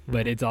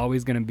 but it's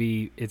always gonna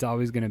be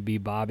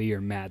Bobby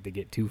or Matt that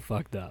get too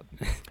fucked up,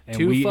 and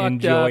Too we fucked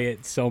enjoy up.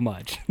 it so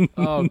much.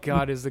 Oh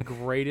God, is the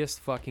greatest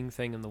fucking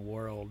thing in the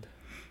world.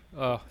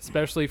 Oh,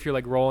 especially if you're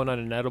like rolling on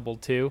an edible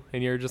too,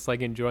 and you're just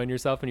like enjoying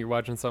yourself, and you're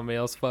watching somebody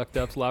else fucked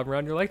up slobbing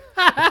around. You're like,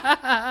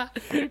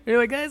 you're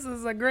like, this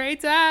is a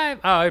great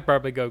time. Oh, I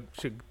probably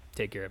should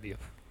take care of you.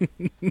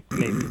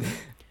 Maybe.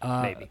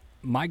 Maybe.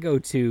 My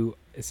go-to,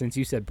 since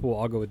you said pool,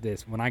 I'll go with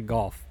this. When I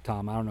golf,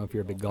 Tom, I don't know if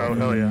you're a big golfer. Oh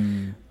hell yeah!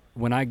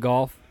 When I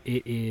golf,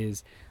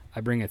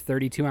 I bring a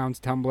 32-ounce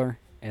tumbler,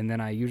 and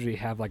then I usually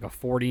have like a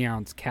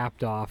 40-ounce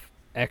capped off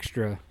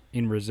extra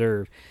in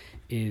reserve.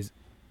 Is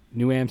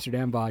New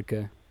Amsterdam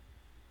vodka,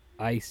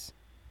 ice,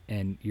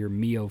 and your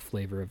Mio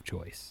flavor of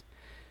choice.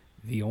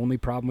 The only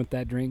problem with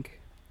that drink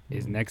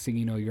is next thing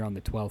you know, you're on the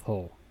 12th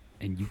hole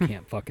and you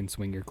can't fucking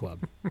swing your club.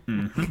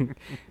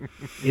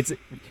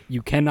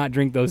 You cannot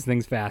drink those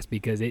things fast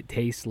because it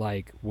tastes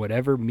like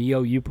whatever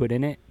Mio you put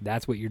in it,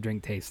 that's what your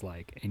drink tastes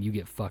like, and you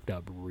get fucked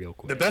up real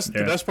quick. The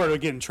best part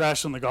of getting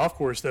trashed on the golf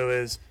course though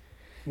is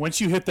once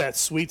you hit that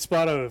sweet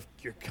spot of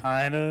you're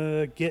kind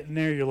of getting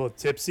there, you're a little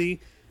tipsy,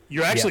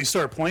 you actually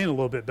start playing a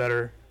little bit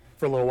better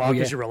for a little while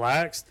because you're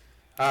relaxed.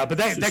 But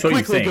that So you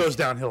quickly think. goes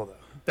downhill though.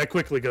 That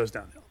quickly goes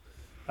downhill.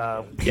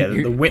 Yeah,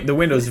 the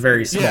window's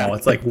very small. Yeah.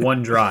 It's like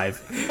one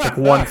drive. Like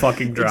one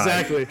fucking drive.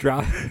 Exactly.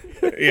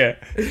 Yeah.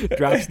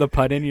 Drops the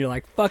putt in, you're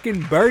like,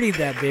 fucking birdied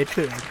that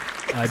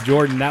bitch.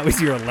 Jordan, that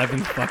was your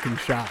 11th fucking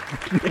shot.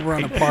 We're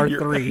on a par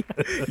 3.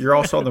 You're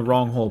also on the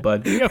wrong hole,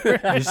 bud. You're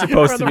You're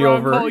supposed on to the be wrong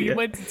over. hole, You Yeah.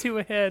 went to 2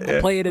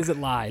 ahead. Play it as it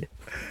lied.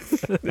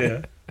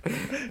 Yeah.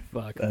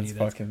 Fuck That's me,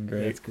 fucking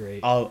great. That's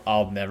great.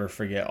 I'll never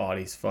forget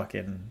Audie's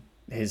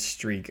his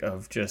streak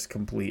of just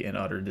complete and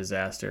utter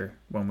disaster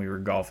when we were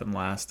golfing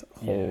last.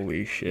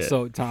 Holy shit.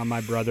 So, Tom,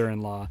 my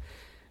brother-in-law,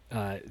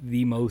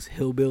 the most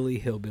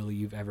hillbilly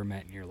you've ever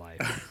met in your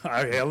life.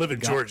 I live in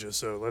Georgia,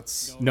 so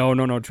let's. No,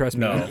 trust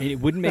me. No.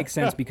 It wouldn't make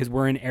sense because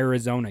we're in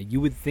Arizona.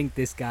 You would think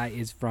this guy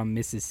is from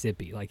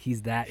Mississippi. Like,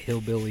 he's that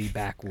hillbilly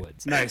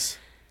backwoods. Nice.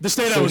 The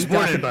state So I was he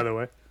born got- in, by the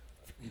way.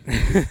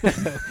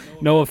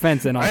 No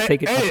offense, and I'll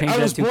take it. I'll Hey, change I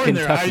that was to born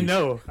there. Kentucky. I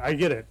know. I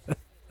get it.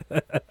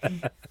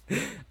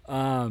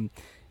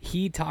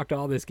 He talked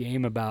all this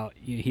game about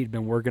he'd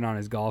been working on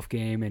his golf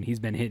game and he's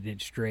been hitting it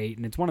straight.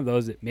 And it's one of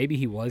those that maybe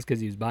he was because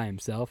he was by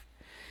himself.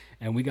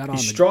 And we got on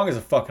He's the strong as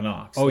a fucking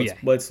ox. Oh, let's, yeah.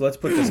 Let's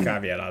put this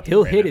caveat out there.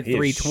 He'll right hit now. it He is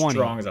 320.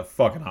 Strong as a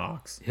fucking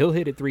ox. He'll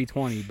hit it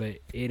 320,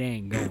 but it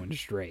ain't going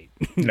straight.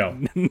 No.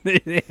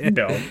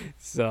 No.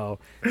 So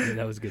yeah,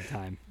 that was a good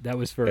time. That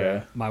was for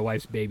Yeah. my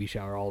wife's baby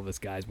shower. All of us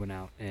guys went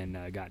out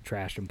and got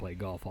trashed and played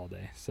golf all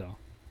day. So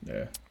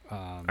Yeah.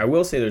 I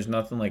will say there's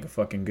nothing like a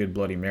fucking good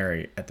Bloody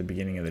Mary at the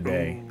beginning of the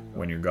day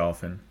when you're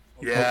golfing.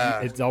 Yeah.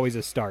 it's always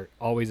a start.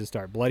 Always a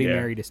start. Bloody Yeah.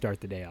 Mary to start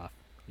the day off.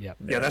 Yep.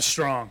 Yeah, that's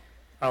strong.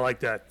 I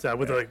like that.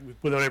 With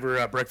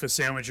whatever breakfast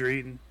sandwich you're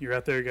eating, you're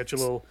out there, you got your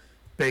little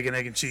bacon,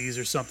 egg, and cheese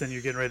or something.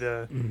 You're getting ready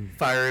to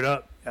fire it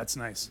up. That's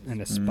nice.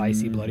 And a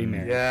spicy Bloody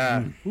Mary.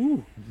 Yeah.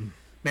 Ooh.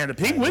 Man, the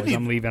Pink Boys, Whitney.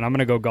 I'm leaving. I'm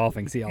gonna go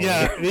golfing. See y'all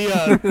Yeah,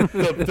 later.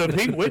 the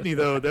Pink Whitney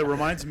though. That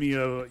reminds me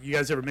of you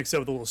guys ever mix that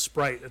with a little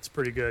Sprite? That's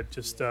pretty good.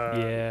 Just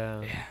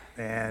Yeah.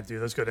 man,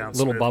 dude, let's go down. A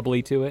little smooth.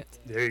 bubbly to it.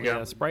 There you Yeah,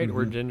 go. Sprite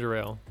or ginger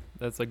ale.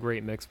 That's a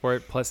great mix for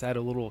it. Plus, add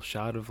a little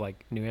shot of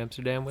like New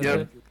Amsterdam with Yep.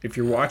 it. If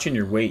you're watching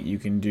your weight, you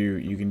can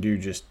do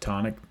just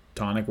tonic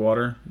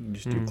water. You can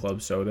just do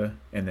club soda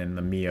and then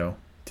the Mio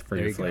for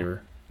There your you go.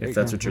 flavor. There you If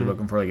that's go. what you're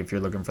looking for, like if you're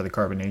looking for the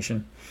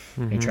carbonation,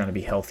 and you're trying to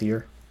be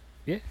healthier.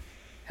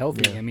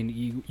 Healthy. I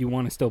mean, you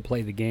want to still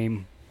play the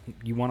game.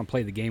 You want to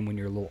play the game when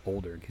you're a little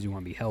older because you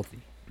want to be healthy.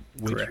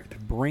 Which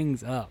Correct.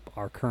 brings up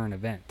our current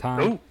event.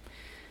 Tom,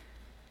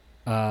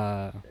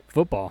 Oh,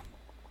 football.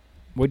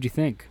 What'd you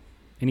think?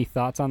 Any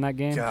thoughts on that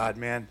game? God,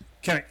 man.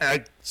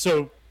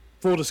 So,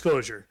 full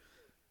disclosure,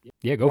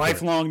 Yeah, go for it.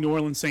 lifelong New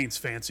Orleans Saints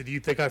fan. So, do you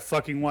think I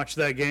fucking watched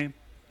that game?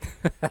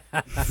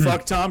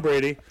 Fuck Tom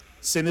Brady.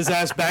 Send his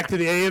ass back to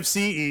the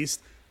AFC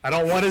East. I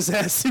don't want his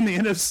ass in the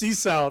NFC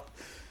South.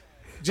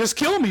 Just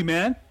kill me,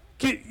 man.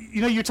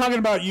 You're talking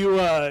about you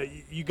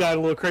got a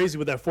little crazy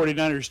with that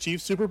 49ers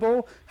Chiefs Super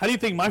Bowl. How do you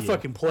think my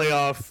fucking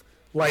playoff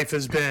life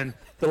has been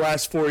the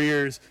last 4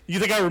 years? You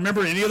think I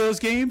remember any of those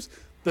games?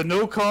 The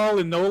no call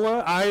in NOLA,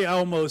 I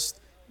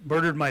almost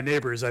murdered my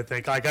neighbors, I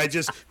think. Like, I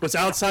just was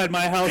outside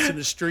my house in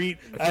the street.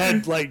 I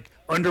had, like,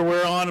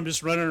 underwear on. I'm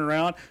just running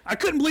around. I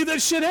couldn't believe that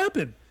shit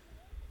happened.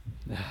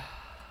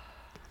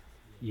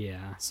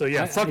 Yeah. So,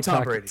 yeah, fuck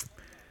Tom Brady.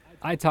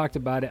 I talked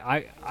about it.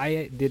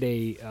 I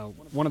did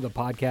one of the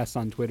podcasts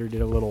on Twitter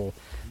did a little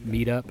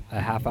meetup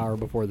a half hour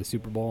before the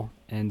Super Bowl,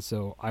 and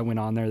so I went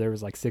on there. There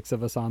was like 6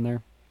 of us on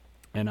there,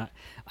 and I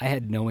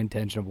had no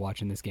intention of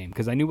watching this game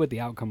because I knew what the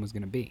outcome was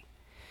going to be.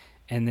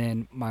 And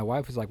then my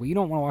wife was like, "Well, you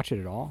don't want to watch it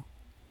at all,"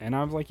 and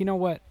I was like, "You know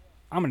what?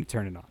 I'm gonna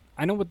turn it on.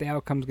 I know what the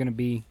outcome's gonna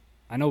be.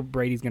 I know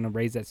Brady's gonna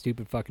raise that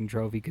stupid fucking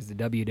trophy because the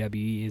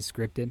WWE is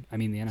scripted. I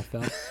mean the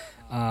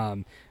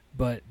NFL.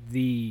 But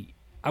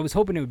I was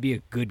hoping it would be a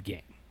good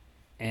game,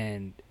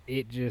 and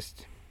it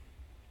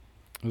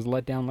was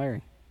let down,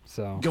 Larry.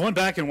 So Going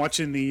back and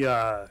watching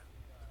the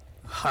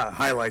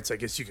highlights, I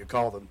guess you could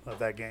call them, of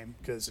that game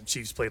because the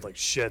Chiefs played like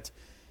shit.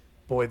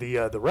 Boy, the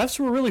refs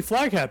were really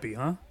flag happy,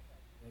 huh?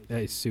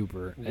 that is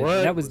super.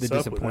 What That was the was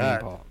up with disappointing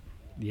that? part.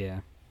 Yeah.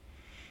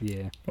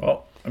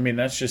 Well, I mean,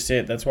 that's just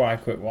it. That's why I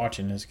quit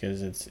watching, is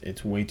because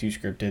it's way too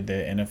scripted. The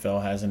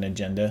NFL has an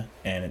agenda,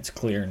 and it's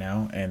clear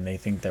now, and they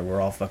think that we're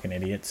all fucking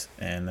idiots,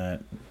 and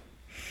that,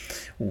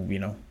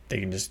 they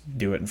can just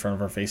do it in front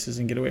of our faces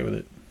and get away with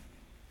it.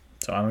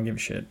 So I don't give a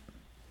shit.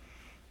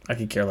 I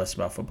could care less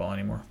about football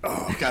anymore.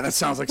 Oh god, that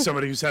sounds like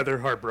somebody who's had their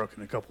heart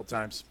broken a couple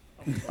times.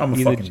 I'm a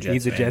fucking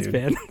Jets fan, Jets dude.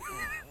 fan.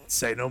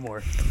 Say no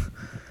more.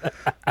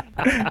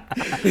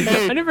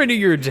 I never knew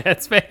you were a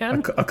Jets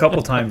fan. A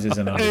couple times is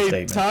an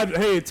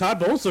understatement. Todd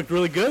Bowles looked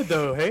really good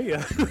though. Hey,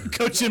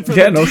 coaching for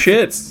Yeah, the no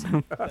defense.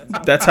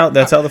 shit. That's how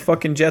the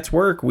fucking Jets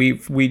work. We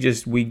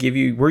give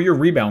you, we're your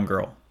rebound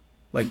girl.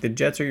 Like the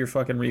Jets are your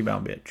fucking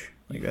rebound bitch.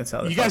 Like that's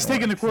how. You guys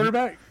taking the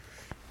quarterback?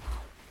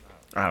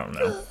 I don't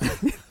know.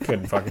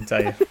 Couldn't fucking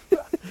tell you.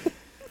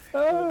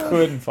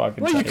 Couldn't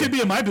fucking. Well, tell you could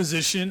be in my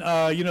position.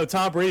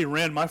 Tom Brady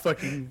ran my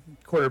fucking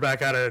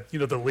quarterback out of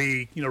the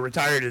league.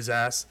 Retired his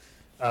ass,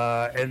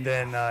 and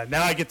then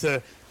now I get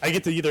to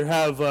either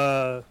have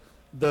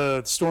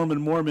the Storm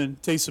and Mormon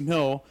Taysom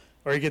Hill,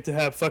 or I get to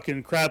have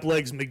fucking Crab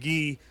Legs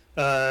McGee,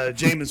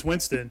 Jameis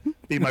Winston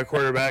be my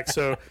quarterback.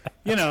 So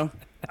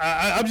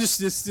I'm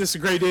just it's just a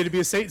great day to be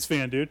a Saints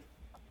fan, dude.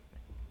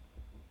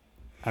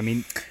 I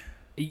mean,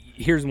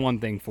 here's one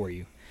thing for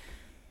you.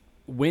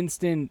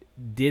 Winston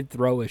did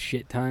throw a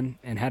shit ton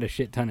and had a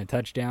shit ton of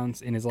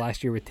touchdowns in his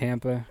last year with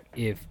Tampa.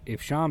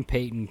 If Sean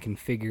Payton can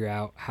figure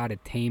out how to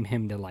tame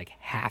him to like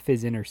half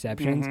his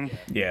interceptions,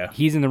 Yeah.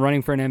 he's in the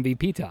running for an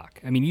MVP talk.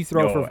 I mean, you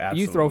throw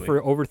absolutely.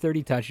 for over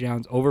 30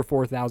 touchdowns, over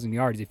 4,000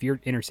 yards. If your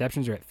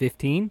interceptions are at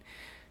 15,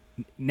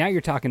 now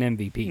you're talking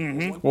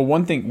MVP. Well,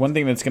 one thing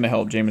that's going to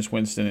help Jameis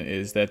Winston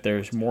is that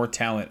there's more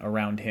talent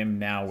around him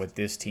now with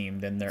this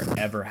team than there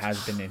ever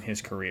has been in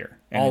his career.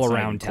 And All it's not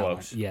around even talent,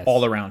 close. yes.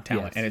 All around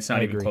talent, Yes, and it's not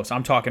I even agree. close.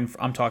 I'm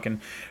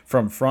talking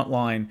from front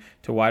line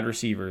to wide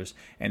receivers,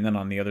 and then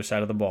on the other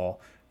side of the ball,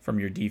 from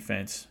your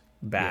defense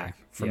back,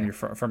 from your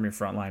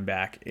front line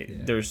back.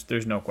 There's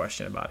no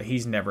question about it.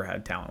 He's never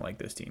had talent like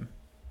this team.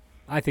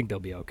 I think they'll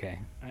be okay.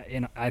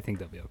 I think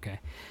they'll be okay.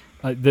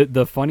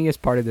 The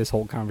funniest part of this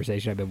whole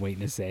conversation I've been waiting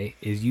to say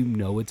is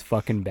it's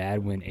fucking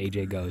bad when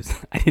AJ goes,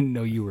 I didn't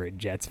know you were a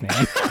Jets fan.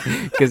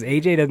 Because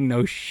AJ doesn't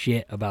know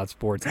shit about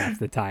sports half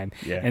the time.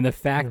 Yeah. And the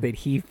fact that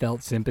he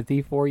felt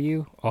sympathy for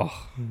you, that's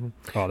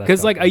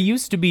Because I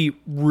used to be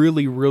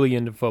really, really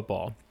into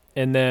football,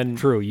 and then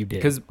True, you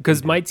did.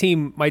 because my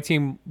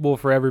team will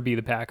forever be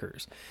the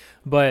Packers,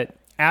 but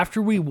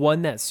after we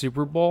won that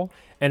Super Bowl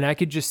and I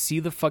could just see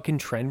the fucking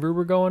trend we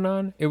were going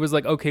on, it was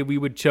like, okay, we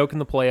would choke in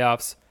the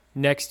playoffs.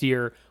 Next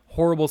year,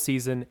 horrible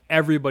season.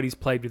 Everybody's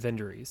plagued with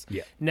injuries.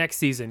 Yeah. Next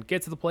season,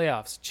 get to the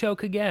playoffs,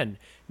 choke again.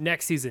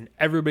 Next season,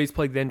 everybody's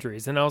plagued with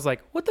injuries. And I was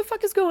like, what the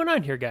fuck is going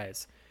on here,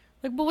 guys?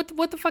 Like,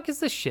 what the fuck is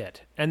this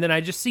shit? And then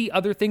I just see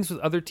other things with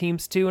other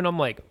teams too, and I'm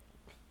like,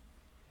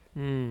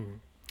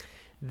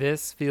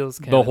 this feels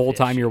kind the of whole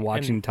time fishy. you're And-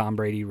 watching Tom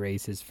Brady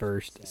raise his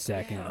first,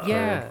 second,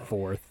 Yeah. third,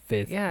 fourth,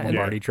 fifth Yeah.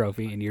 Lombardi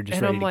trophy, and you're just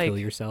And ready I'm to like- kill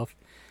yourself.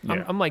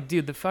 I'm like,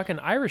 dude, the fucking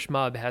Irish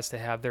mob has to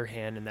have their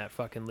hand in that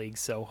fucking league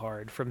so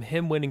hard from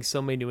him winning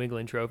so many New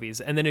England trophies.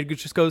 And then it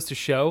just goes to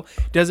show,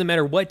 doesn't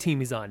matter what team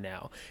he's on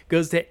now,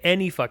 goes to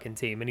any fucking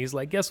team. And he's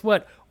like, guess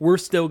what? We're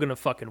still going to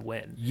fucking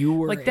win. You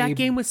were like that able-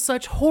 game was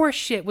such horse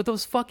shit with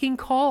those fucking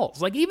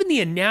calls. Like even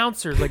the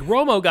announcers, like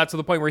Romo got to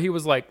the point where he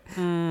was like,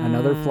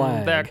 Another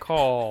flag. that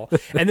call.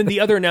 And then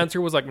the other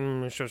announcer was like,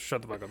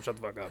 shut the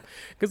fuck up.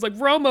 Because like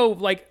Romo,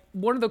 like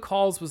one of the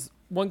calls was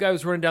one guy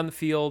was running down the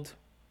field,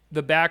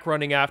 the back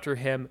running after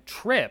him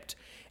tripped,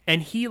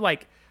 and he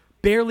like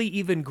barely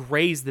even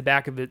grazed the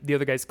back of the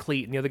other guy's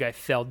cleat, and the other guy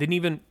fell.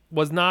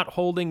 Was not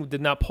holding,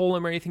 did not pull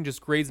him or anything,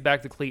 just grazed the back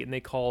of the cleat, and they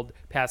called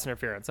pass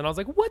interference. And I was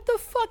like, what the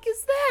fuck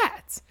is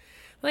that?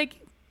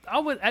 Like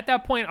at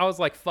that point I was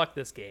like, fuck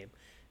this game.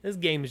 This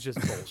game is just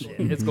bullshit.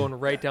 It's going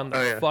right down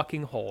the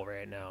fucking hole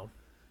right now.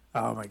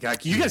 Oh my god!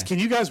 Can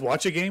you guys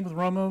watch a game with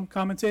Romo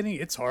commentating?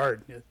 It's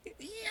hard.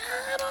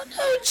 I don't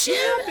know,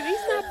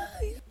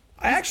 Jim.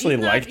 I actually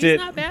liked He's it.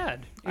 not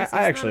bad. I He's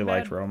actually not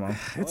liked bad.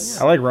 Romo.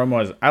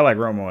 I like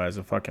Romo as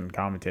a fucking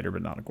commentator,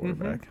 but not a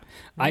quarterback.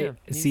 Yeah,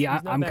 he's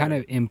not I'm bad. kind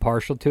of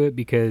impartial to it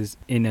because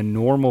in a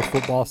normal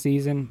football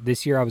season,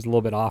 this year I was a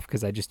little bit off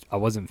because I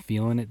wasn't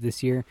feeling it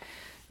this year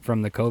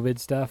from the COVID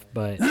stuff.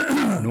 But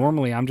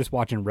normally I'm just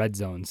watching Red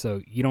Zone,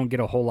 so you don't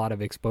get a whole lot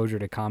of exposure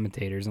to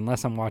commentators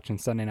unless I'm watching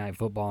Sunday Night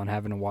Football and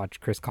having to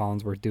watch Chris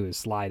Collinsworth do his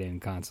slide in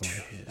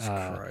constantly. Jesus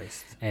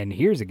Christ. And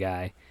here's a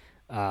guy.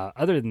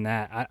 Other than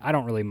that, I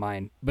don't really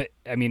mind. But,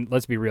 I mean,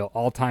 let's be real.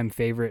 All-time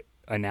favorite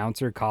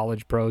announcer,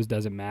 college, pros,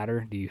 doesn't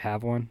matter. Do you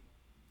have one?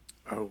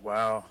 Oh,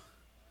 wow.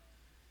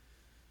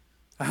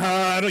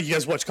 I don't know. You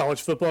guys watch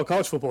college football?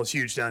 College football is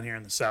huge down here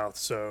in the South.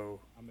 So,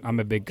 I'm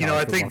a big. you know,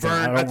 I think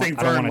Vern. I think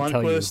Vern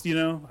Lundquist. You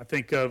know, I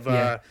think of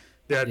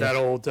that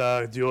old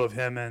duo of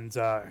him and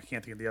I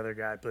can't think of the other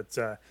guy, but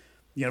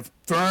you know,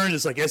 Vern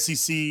is like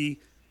SEC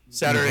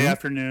Saturday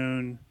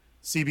afternoon,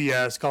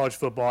 CBS college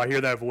football. I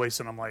hear that voice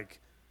and I'm like,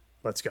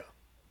 let's go.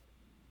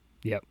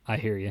 Yep, I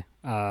hear you.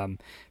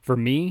 For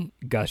me,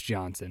 Gus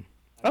Johnson.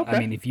 Okay. I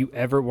mean, if you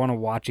ever want to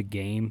watch a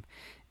game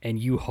and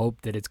you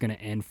hope that it's going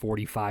to end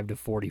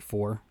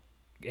 45-44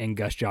 and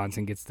Gus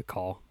Johnson gets the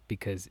call,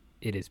 because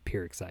it is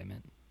pure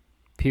excitement.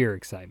 Pure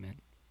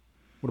excitement.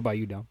 What about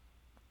you, Dom?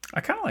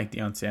 I kind of like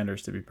Deion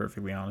Sanders, to be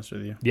perfectly honest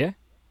with you. Yeah?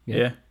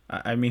 Yeah.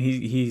 I mean,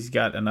 he's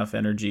got enough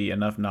energy,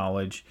 enough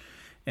knowledge,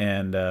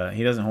 and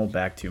he doesn't hold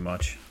back too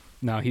much.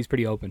 No, he's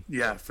pretty open.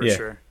 Yeah, for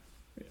sure.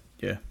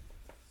 Yeah.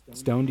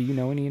 Stone, do you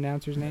know any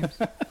announcers' names?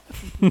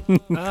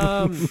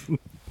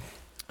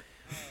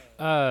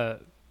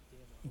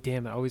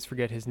 Damn, I always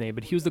forget his name,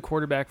 but he was the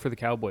quarterback for the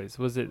Cowboys.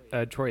 Was it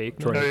Troy Aikman?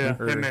 Troy Oh, yeah.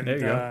 Or- Him and, There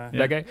you go.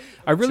 That guy.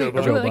 I really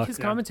Joe like Buck. his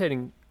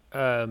commentating.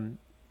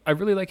 I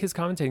really like his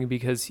commentating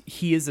because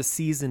he is a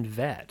seasoned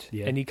vet,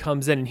 Yeah. and he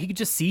comes in and he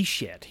just sees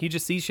shit. He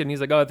just sees shit, and he's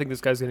like, "Oh, I think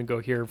this guy's going to go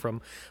here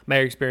from my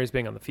experience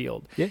being on the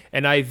field." Yeah.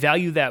 And I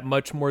value that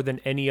much more than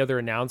any other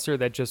announcer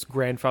that just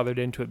grandfathered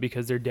into it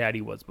because their daddy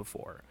was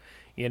before,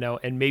 you know.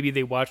 And maybe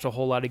they watched a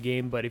whole lot of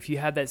game, but if you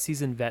have that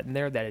seasoned vet in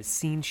there that has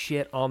seen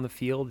shit on the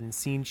field and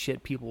seen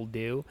shit people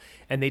do,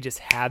 and they just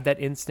have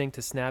that instinct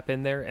to snap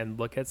in there and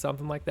look at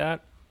something like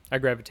that, I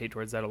gravitate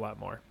towards that a lot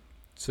more.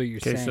 So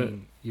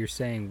you're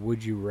saying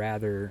would you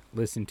rather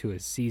listen to a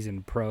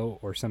seasoned pro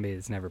or somebody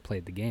that's never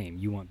played the game?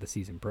 You want the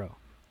seasoned pro.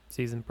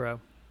 Seasoned pro.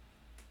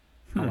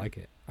 I like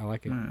it.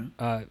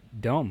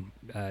 Dome,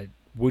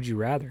 would you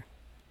rather?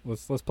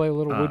 Let's play a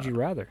little would you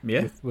rather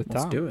Yeah. with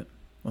let's Tom. do it.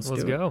 Let's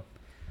do go.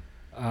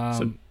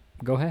 So-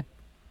 Go ahead.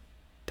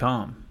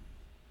 Tom,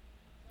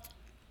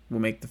 we'll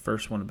make the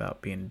first one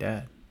about being a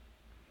dad.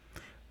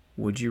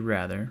 Would you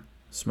rather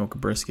smoke a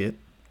brisket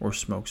or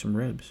smoke some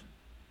ribs?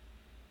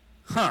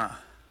 Huh.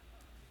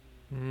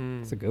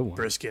 That's a good one.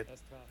 Brisket.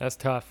 That's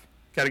tough.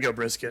 Got to go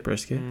brisket.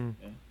 Brisket?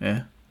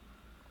 Yeah.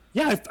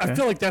 Yeah, I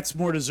feel like that's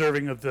more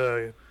deserving of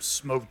the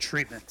smoke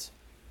treatment.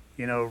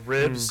 You know,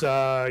 ribs,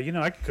 you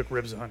know, I could cook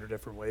ribs 100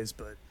 different ways,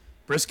 but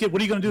brisket,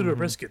 what are you going to do to a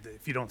brisket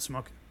if you don't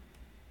smoke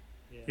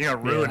it? You're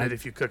going to ruin it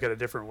if you cook it a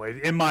different way.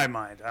 In my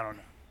mind, I don't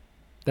know.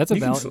 That's a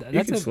You can valid. sl- you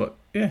That's can a. slow,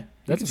 yeah.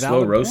 that's you a can slow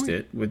valid roast point.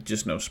 it with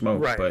just no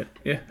smoke. Right. But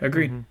yeah,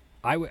 agreed.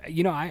 I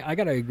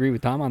gotta agree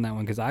with Tom on that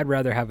one because I'd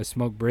rather have a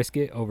smoked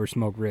brisket over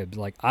smoked ribs.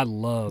 Like I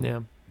love.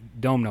 Yeah.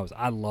 Dome knows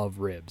I love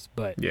ribs,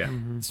 but Yeah.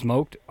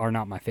 smoked are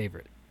not my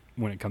favorite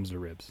when it comes to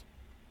ribs.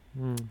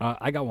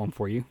 I got one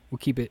for you. We'll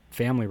keep it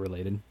family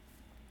related.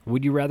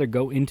 Would you rather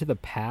go into the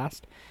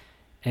past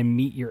and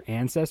meet your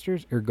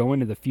ancestors or go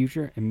into the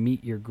future and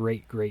meet your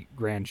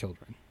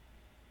great-great-grandchildren?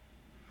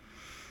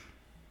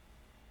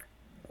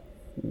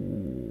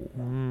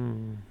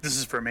 This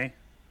is for me.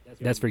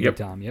 That's for you, Yep.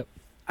 Tom. Yep.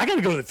 I got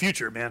to go to the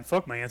future, man.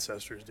 Fuck my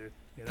ancestors, dude.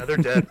 You know, they're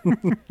dead.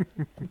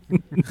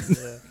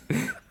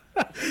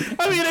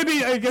 I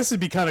mean, I guess it'd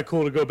be kind of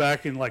cool to go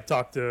back and like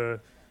talk to,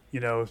 you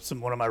know,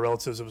 one of my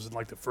relatives that was in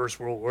like the First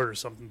World War or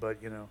something.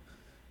 But you know,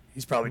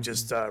 he's probably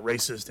just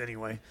racist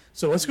anyway.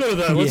 So let's go to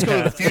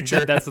the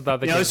future. That's the thought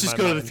that Yeah, came let's to just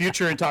my go to the mind.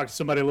 future and talk to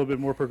somebody a little bit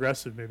more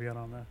progressive. Maybe I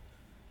don't know.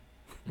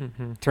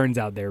 Turns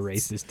out they're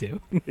racist too.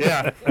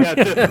 Yeah, yeah.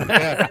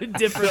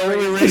 Different The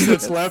only race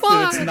that's left,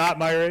 and it's not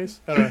my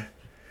race. I don't know.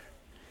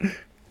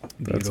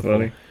 That's Beautiful.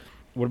 funny.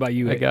 What about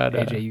you, I got,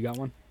 AJ? You got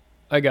one?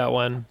 I got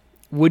one.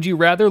 Would you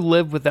rather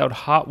live without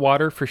hot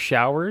water for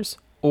showers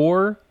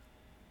or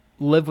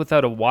live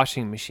without a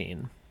washing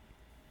machine?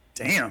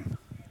 Damn.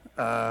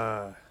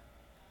 Gotta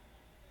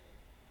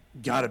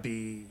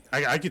be.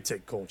 I could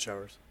take cold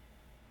showers.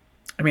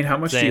 I mean, how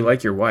much do you Same.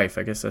 like your wife?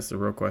 I guess that's the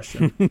real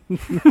question.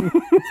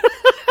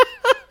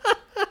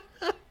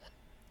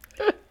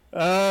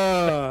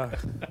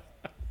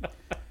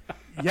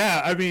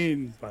 Yeah, I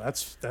mean, well,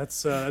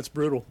 that's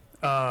brutal.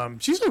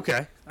 She's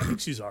okay. I think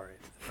she's all right.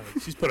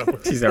 She's put up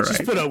with She's all She's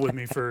right. put up with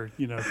me for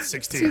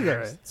 16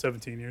 years,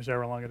 17 years,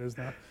 however long it is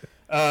now.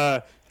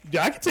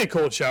 Yeah, I could take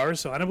cold showers.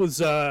 So I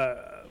was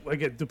I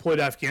get deployed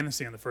to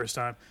Afghanistan the first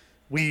time.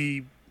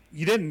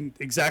 You didn't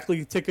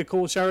exactly take a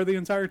cold shower the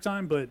entire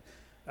time, but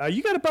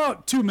you got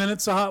about 2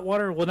 minutes of hot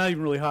water. Well, not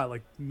even really hot,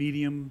 like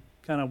medium,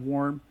 kind of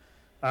warm.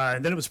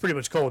 And then it was pretty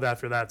much cold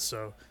after that.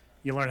 So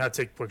you learn how to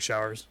take quick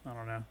showers. I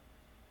don't know.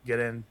 Get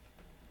in,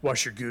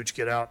 wash your gooch,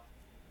 get out.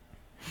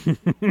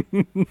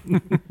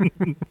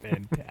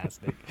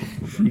 Fantastic.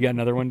 You got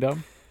another one,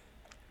 Dom?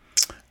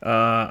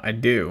 I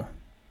do.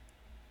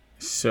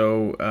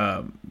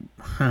 So,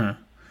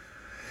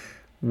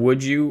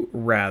 would you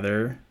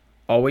rather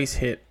always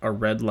hit a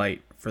red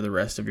light for the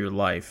rest of your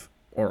life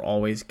or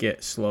always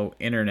get slow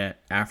internet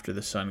after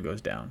the sun goes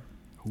down?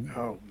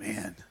 Oh,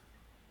 man.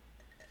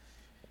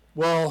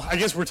 Well, I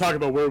guess we're talking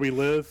about where we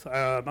live.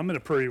 I'm in a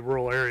pretty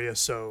rural area,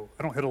 so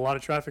I don't hit a lot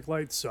of traffic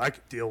lights, so I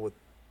could deal with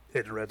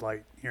hitting a red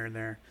light here and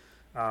there.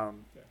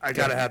 I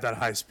gotta have that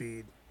high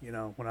speed. You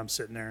know, when I'm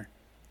sitting there,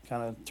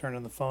 kind of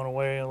turning the phone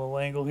away a little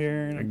angle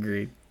here, and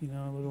Agreed. you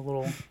know, a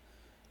little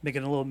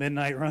making a little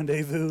midnight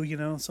rendezvous. You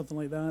know, something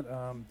like that.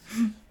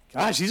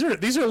 Gosh, these are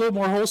a little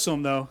more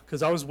wholesome though,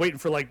 because I was waiting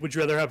for like, would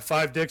you rather have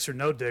 5 dicks or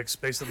no dicks,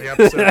 based on the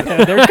episode.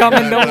 They're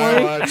coming. Don't that I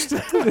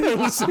worry.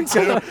 watched.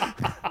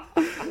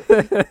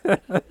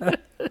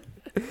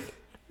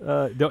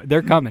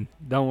 They're coming.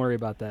 Don't worry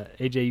about that.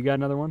 AJ, you got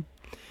another one?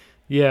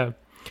 Yeah.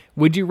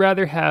 Would you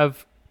rather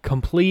have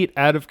complete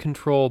out of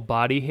control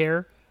body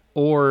hair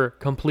or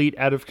complete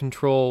out of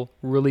control,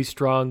 really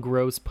strong,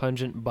 gross,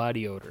 pungent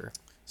body odor?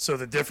 So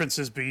the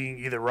differences being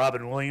either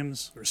Robin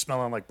Williams or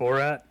smelling like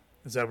Borat.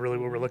 Is that really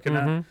what we're looking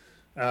at?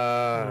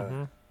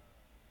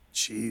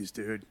 Jeez,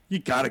 dude, you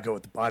gotta go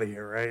with the body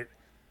hair, right?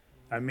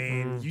 I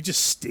mean, you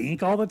just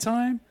stink all the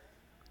time.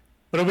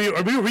 But are we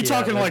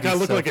talking that'd like be I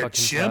look so like a fucking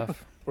chimp,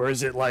 tough. or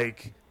is it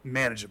like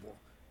manageable?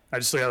 I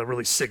just got a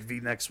really sick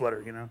V-neck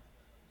sweater, you know?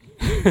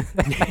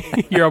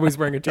 You're always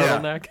wearing a Yeah,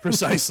 turtleneck.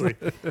 precisely.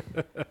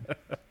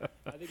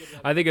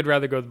 I think I'd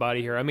rather go with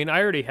body hair. I mean,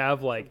 I already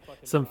have like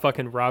some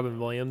fucking Robin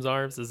Williams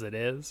arms as it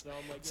is,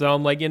 so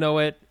I'm like, you know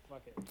what?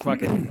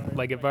 Fucking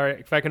like if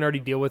I can already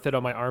deal with it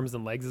on my arms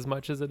and legs as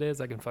much as it is,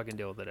 I can fucking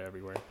deal with it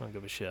everywhere. I don't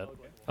give a shit.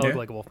 I look Yeah.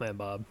 like a Wolfman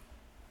Bob.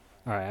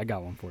 All right, I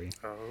got one for you.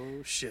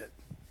 Oh shit.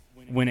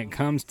 When it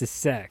comes to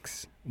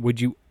sex,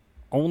 would you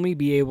only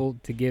be able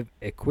to give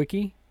a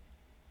quickie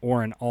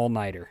or an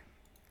all-nighter?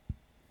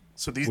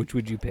 So Which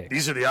would you pick?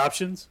 these are the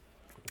options.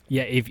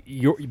 Yeah, if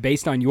you're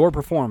based on your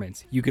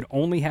performance, you could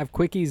only have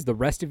quickies the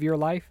rest of your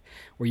life,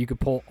 or you could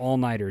pull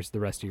all-nighters the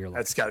rest of your life.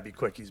 That's got to be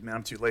quickies, man.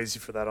 I'm too lazy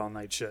for that all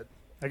night shit.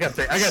 I got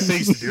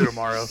things to do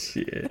tomorrow.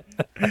 Shit.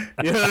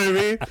 You know what I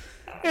mean?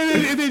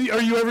 And then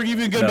are you ever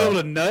even going to be No.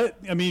 able to nut?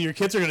 I mean, your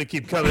kids are going to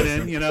keep coming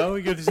in, you know?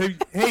 You're going to say,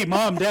 hey,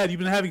 Mom, Dad, you've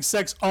been having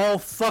sex all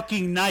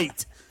fucking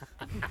night.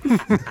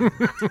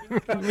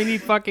 We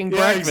need fucking Yeah,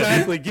 breakfast.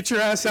 exactly. Get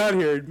your ass out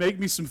here and make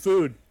me some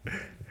food.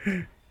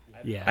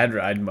 Yeah.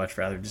 I'd much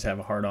rather just have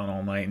a hard on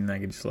all night and I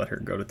could just let her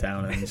go to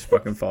town and just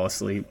fucking fall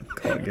asleep.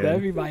 Call it That'd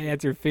good. be my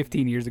answer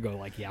 15 years ago.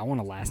 Like, yeah, I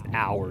want to last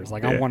hours.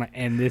 Like, I Yeah. want to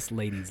end this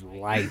lady's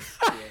life.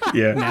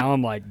 Yeah. Now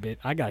I'm like, bitch,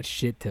 I got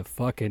shit to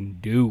fucking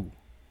do.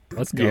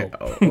 Let's go. Yeah.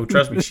 Oh,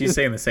 trust me, she's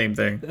saying the same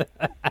thing.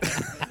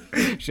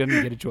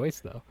 Shouldn't get a choice,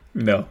 though.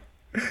 No.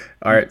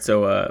 All right.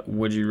 So,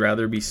 would you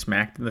rather be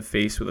smacked in the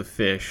face with a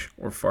fish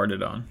or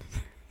farted on?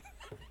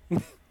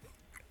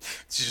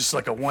 It's just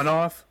like a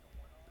one-off.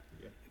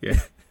 Yeah.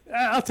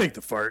 I'll take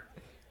the fart.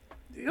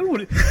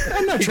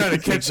 I'm not trying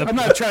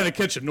to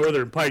catch a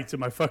northern pike to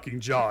my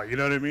fucking jaw. You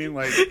know what I mean?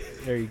 Like,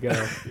 There you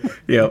go.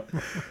 Yep.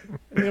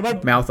 yeah, my-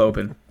 Mouth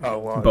open. oh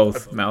well,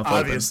 Both mouth open.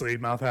 obviously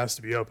mouth has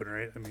to be open,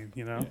 right? I mean,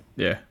 you know.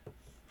 Yeah.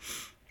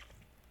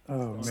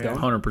 Oh man.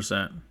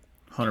 100%.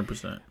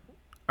 100%.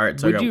 All right.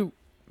 So Would you?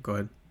 Go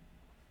ahead.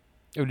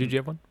 Oh, did you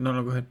have one?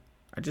 No, go ahead.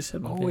 I just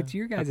said Oh, it's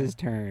your guys'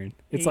 turn.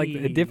 It's like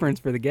a difference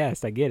for the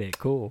guest. I get it.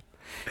 Cool.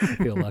 I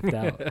feel left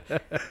out.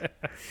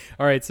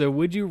 All right, so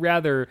would you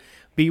rather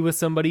be with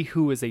somebody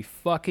who is a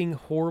fucking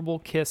horrible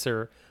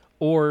kisser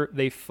or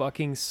they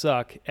fucking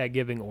suck at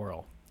giving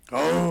oral?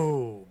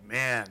 Oh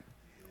man.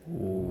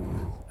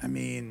 I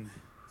mean,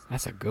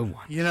 That's a good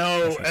one. you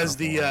know, as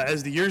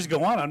the years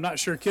go on, I'm not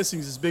sure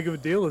kissing's as big of a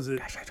deal as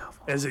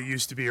it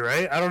used to be,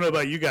 right? I don't know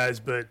about you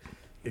guys, but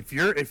if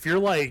you're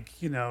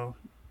like, you know,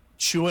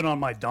 chewing on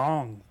my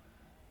dong,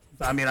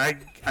 I mean, I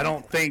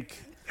don't think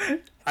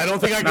I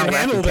can not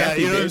handle Laffy that.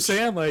 Taffy, You know what I'm bitch.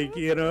 saying? Like,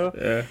 you know,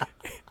 Yeah.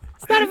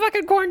 It's not a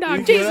fucking corn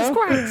dog, Jesus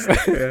Christ!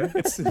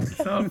 It's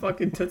not a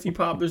fucking Tootsie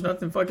Pop. There's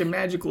nothing fucking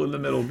magical in the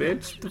middle,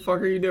 bitch. What the fuck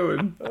are you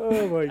doing?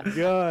 oh my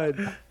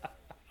god.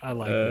 I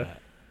like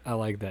that. I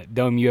like that.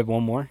 Dome, you have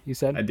one more, you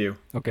said? I do.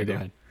 Okay, I go do.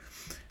 ahead.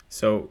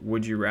 So,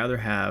 would you rather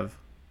have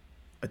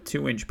a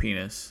 2-inch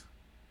penis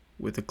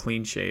with a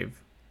clean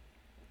shave,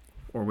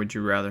 or would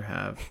you rather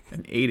have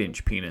an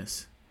 8-inch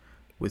penis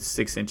with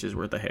 6 inches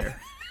worth of hair?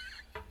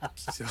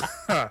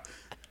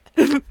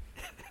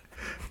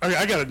 Okay,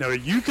 I gotta know. Are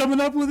you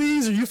coming up with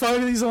these? Are you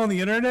finding these on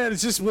the internet?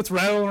 It's just what's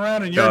rattling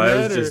around in your No,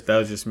 head. that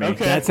was just me.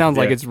 Okay. That sounds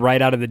like Yeah. it's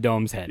right out of the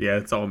Dome's head. Yeah,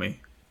 it's all me.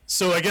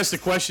 So I guess the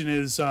question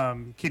is,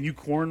 can you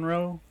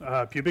cornrow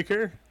pubic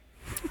hair?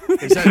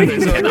 Is that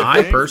And a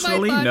I thing?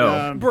 personally,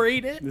 no.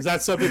 Braid it. Is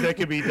that something that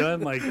can be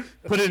done? Like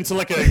put it into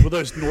like one of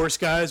those Norse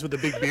guys with a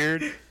big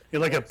beard,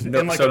 in like a No,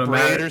 in like so a no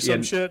braid matter- or some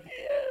yeah, shit.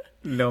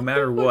 No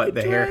matter what,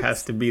 the hair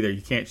has to be there.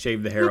 You can't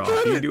shave the hair off.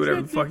 You can do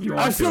whatever the fuck you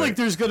want I feel to like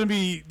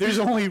it. there's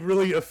only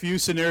really a few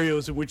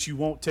scenarios in which you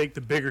won't take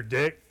the bigger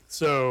dick.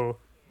 So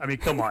I mean,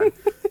 come on,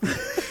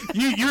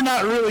 you're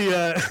not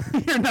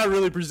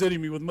really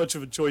presenting me with much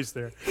of a choice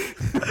there.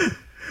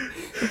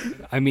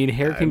 I mean,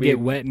 hair can mean- get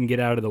wet and get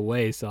out of the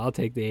way, so I'll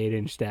take the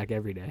 8-inch stack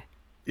every day.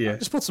 Yeah.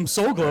 Just put some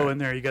Soul Glow in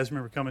there. You guys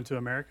remember Coming to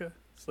America?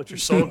 Just let your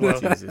soul glow.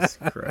 Jesus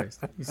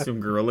Christ. You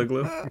some Gorilla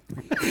Glue?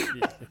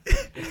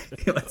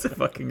 That's a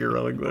fucking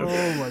Gorilla Glue.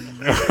 Oh my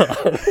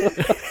god!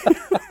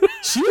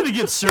 She had to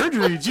get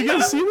surgery. Did you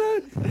guys see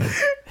that?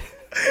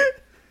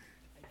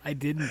 I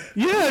didn't.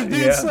 Yeah, dude,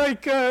 it's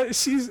like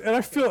she's, and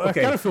I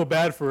gotta feel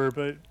bad for her,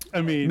 but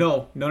I mean,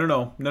 No,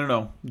 don't.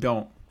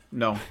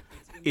 No.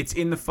 It's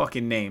in the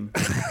fucking name.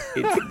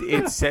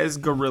 It says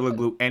Gorilla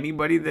Glue.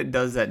 Anybody that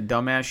does that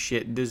dumbass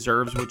shit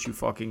deserves what you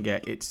fucking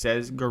get. It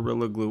says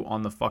Gorilla Glue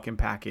on the fucking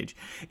package.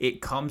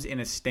 It comes in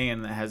a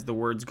stand that has the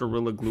words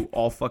Gorilla Glue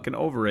all fucking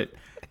over it.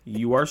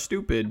 You are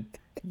stupid.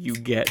 You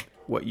get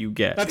what you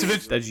get.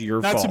 That's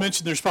your fault. Not to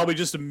mention, there's probably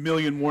just a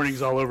million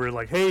warnings all over it,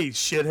 like, "Hey,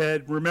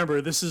 shithead,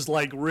 remember this is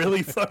like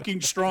really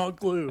fucking strong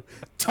glue.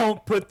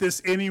 Don't put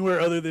this anywhere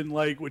other than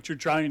like what you're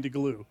trying to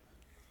glue."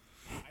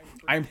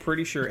 I'm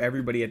pretty sure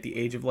everybody at the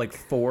age of like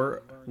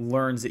 4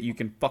 learns that you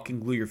can fucking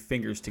glue your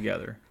fingers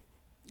together.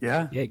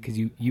 Yeah. Yeah, because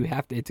you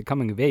have to. It's a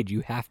coming of age.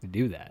 You have to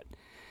do that.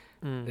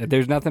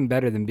 There's nothing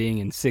better than being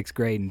in 6th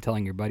grade and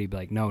telling your buddy,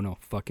 like, no,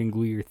 fucking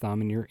glue your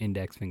thumb and your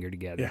index finger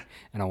together,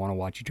 and I want to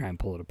watch you try and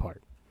pull it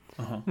apart.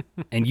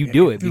 And you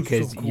do it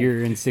because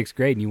you're in 6th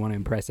grade and you want to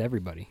impress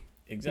everybody.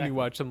 Exactly. And you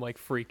watch them like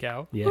freak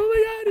out. Yeah. Oh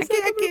my god,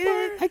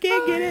 I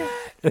can't get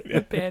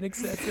it. Panic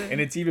sets in.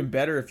 And it's even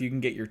better if you can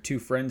get your 2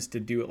 friends to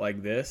do it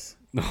like this,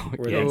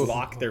 where yes. they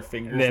lock their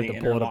fingers, They have to pull it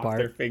interlock apart.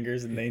 their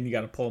fingers, and then you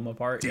got to pull them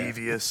apart.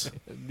 Devious.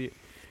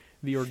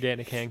 The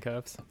organic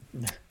handcuffs.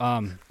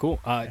 Cool.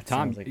 Tom,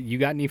 sounds like- you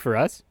got any for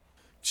us?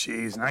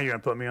 Jeez, now you're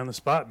gonna put me on the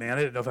spot, man.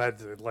 I didn't know if I had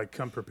to like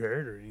come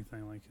prepared or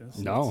anything like this.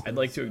 No. I'd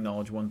like to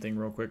acknowledge one thing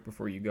real quick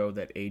before you go,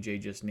 that AJ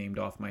just named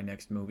off my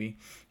next movie,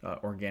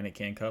 Organic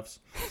Handcuffs.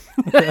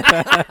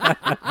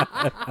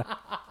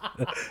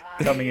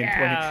 coming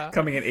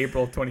in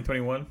April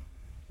 2021.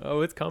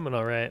 Oh, it's coming,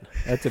 all right.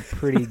 That's a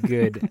pretty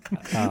good.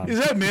 Is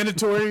that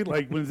mandatory?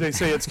 Like when they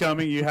say it's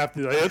coming, you have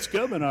to. Like, it's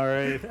coming, all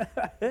right.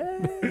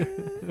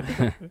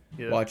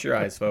 Watch your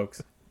eyes,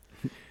 folks.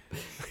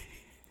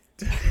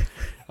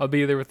 I'll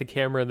be there with the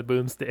camera and the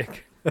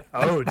boomstick.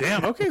 Oh,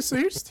 damn. Okay, so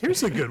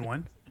here's a good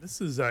one.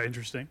 This is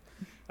interesting.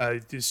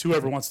 Just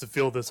whoever wants to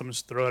fill this, I'm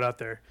just throw it out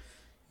there.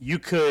 You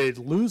could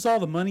lose all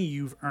the money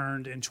you've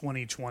earned in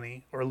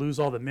 2020, or lose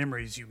all the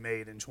memories you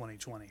made in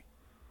 2020.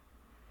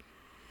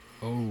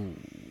 Oh.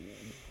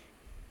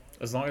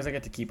 As long as I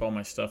get to keep all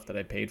my stuff that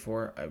I paid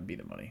for, I would be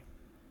the money.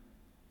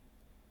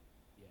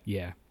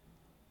 Yeah.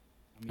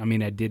 I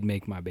mean, I did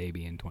make my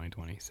baby in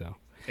 2020, so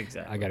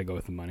Exactly. I got to go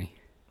with the money.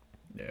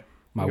 Yeah.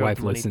 My You go with wife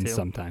the money, listens too.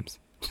 sometimes.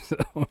 So.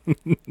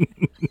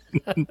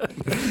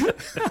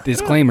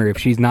 Disclaimer, if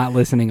she's not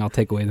listening, I'll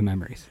take away the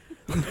memories.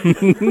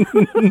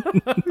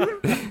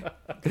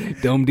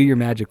 Don't do your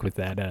magic with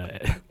that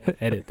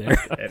edit there.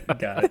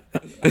 Got it.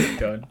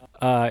 Done.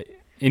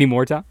 Any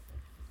more, Tom?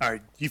 All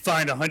right, you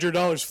find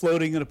 $100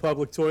 floating in a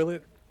public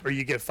toilet, or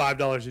you get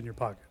 $5 in your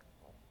pocket.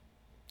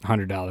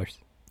 $100.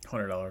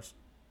 $100.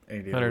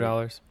 Any day.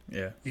 $100.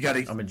 Yeah. You got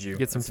to I'm a Jew.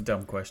 Get some- That's a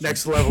dumb question.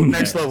 next level.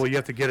 Next level, you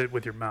have to get it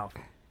with your mouth.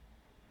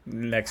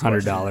 Next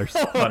 $100.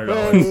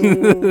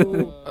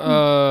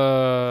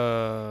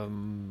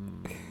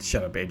 $100. Shut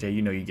Shut up, AJ.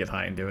 You know you get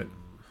high and do it.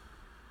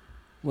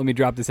 Let me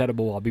drop this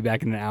edible. I'll be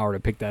back in an hour to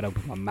pick that up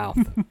with my mouth.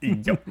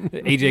 Yep.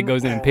 AJ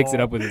goes in and picks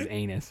it up with his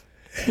anus.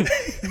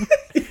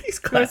 He's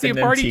clapping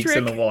them party cheeks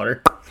in trick? the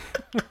water.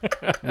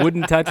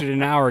 Wouldn't touch it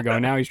an hour ago.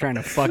 Now he's trying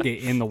to fuck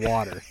it in the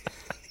water.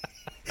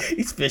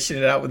 He's fishing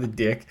it out with his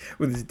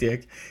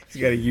dick.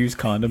 He's got a used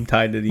condom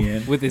tied to the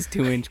end. With his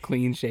 2-inch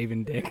clean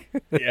shaven dick.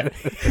 Yeah.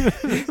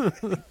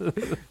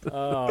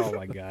 Oh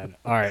my god.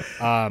 All right.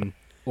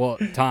 Well,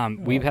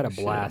 Tom, we've had a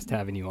blast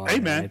having you on. Hey,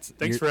 man.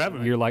 Thanks for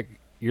having me. You're like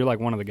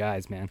one of the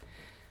guys, man.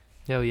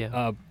 Hell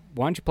yeah.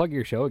 Why don't you plug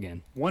your show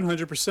again?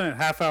 100%.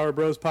 Half Hour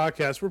Bros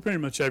Podcast. We're pretty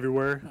much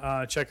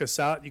everywhere. Check us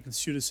out. You can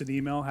shoot us an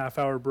email,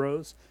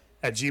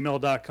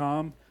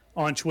 halfhourbros@gmail.com.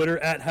 On Twitter,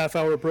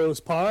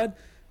 @halfhourbrospod.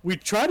 We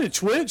try to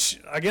Twitch.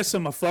 I guess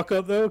I'm a fuck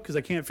up, though, because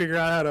I can't figure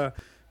out how to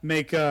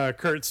make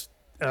Kurt's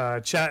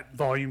chat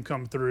volume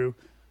come through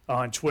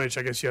on Twitch.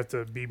 I guess you have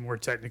to be more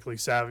technically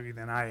savvy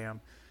than I am.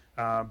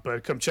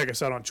 But come check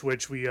us out on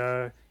Twitch. We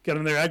get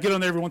on there. I get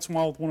on there every once in a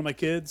while with one of my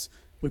kids.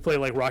 We play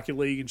like Rocket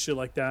League and shit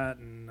like that,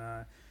 and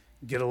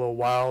get a little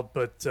wild.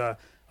 But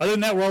other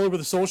than that, we're all over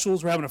the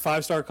socials. We're having a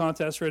 5-star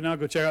contest right now.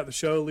 Go check out the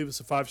show. Leave us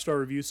a 5-star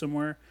review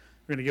somewhere.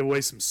 We're gonna give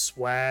away some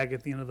swag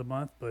at the end of the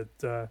month.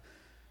 But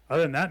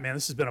other than that, man,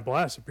 this has been a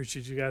blast. I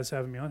appreciate you guys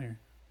having me on here.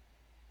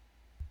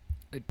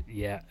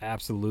 Yeah,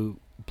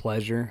 absolute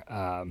pleasure.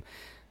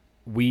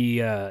 We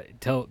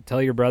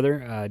tell your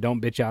brother, don't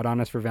bitch out on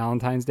us for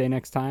Valentine's Day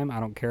next time. I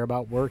don't care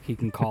about work. He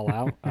can call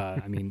out.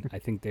 I mean, I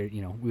think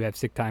we have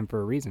sick time for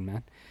a reason,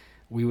 man.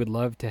 We would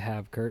love to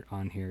have Kurt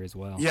on here as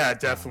well. Yeah,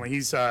 definitely.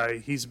 He's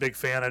a big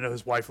fan. I know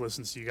his wife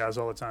listens to you guys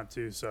all the time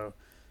too. So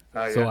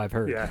So I've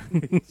heard. Yeah,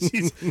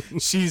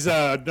 she's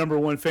number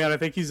one fan. I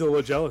think he's a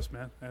little jealous,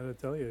 man. I gotta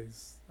tell you,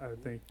 I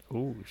think.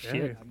 Ooh, Yeah.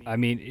 shit. I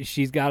mean,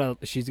 she's got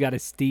a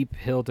steep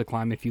hill to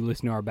climb. If you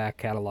listen to our back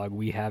catalog,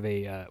 we have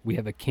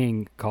a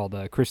king called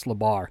Chris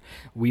Labar.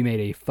 We made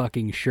a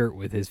fucking shirt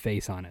with his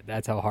face on it.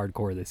 That's how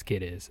hardcore this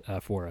kid is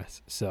for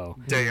us. So,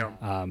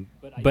 Damn.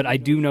 but I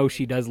do know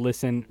she does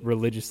listen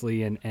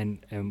religiously,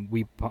 and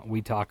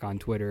we talk on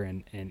Twitter,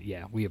 and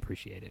yeah, we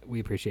appreciate it. We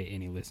appreciate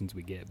any listens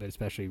we get, but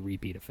especially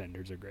repeat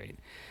offenders are great.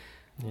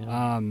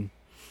 Yeah.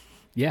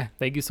 Yeah.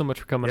 Thank you so much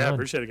for coming Yeah, on.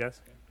 appreciate it, guys.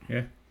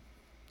 Yeah.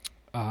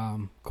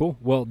 Cool.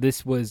 Well,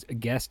 this was a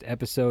guest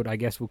episode. I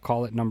guess we'll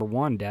call it number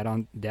 1,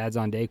 Dad's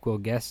on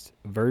Dayquil guest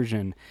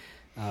version,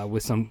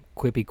 with some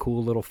quippy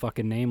cool little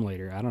fucking name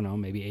later. I don't know,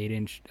 maybe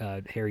 8-inch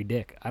hairy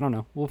dick. I don't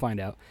know. We'll find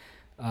out.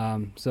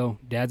 So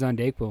Dad's on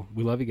Dayquil.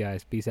 We love you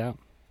guys. Peace out.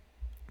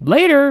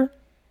 Later.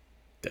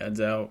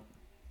 Dad's out.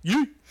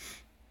 You.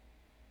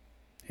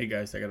 Hey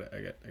guys, I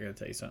gotta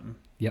tell you something.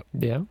 Yeah.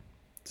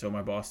 So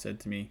my boss said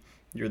to me,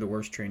 "You're the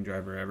worst train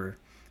driver ever.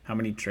 How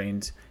many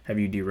trains have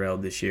you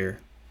derailed this year?"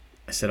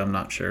 I said, "I'm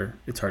not sure.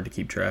 It's hard to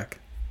keep track."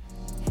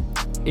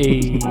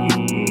 Hey.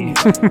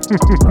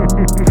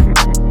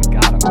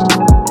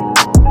 Got him.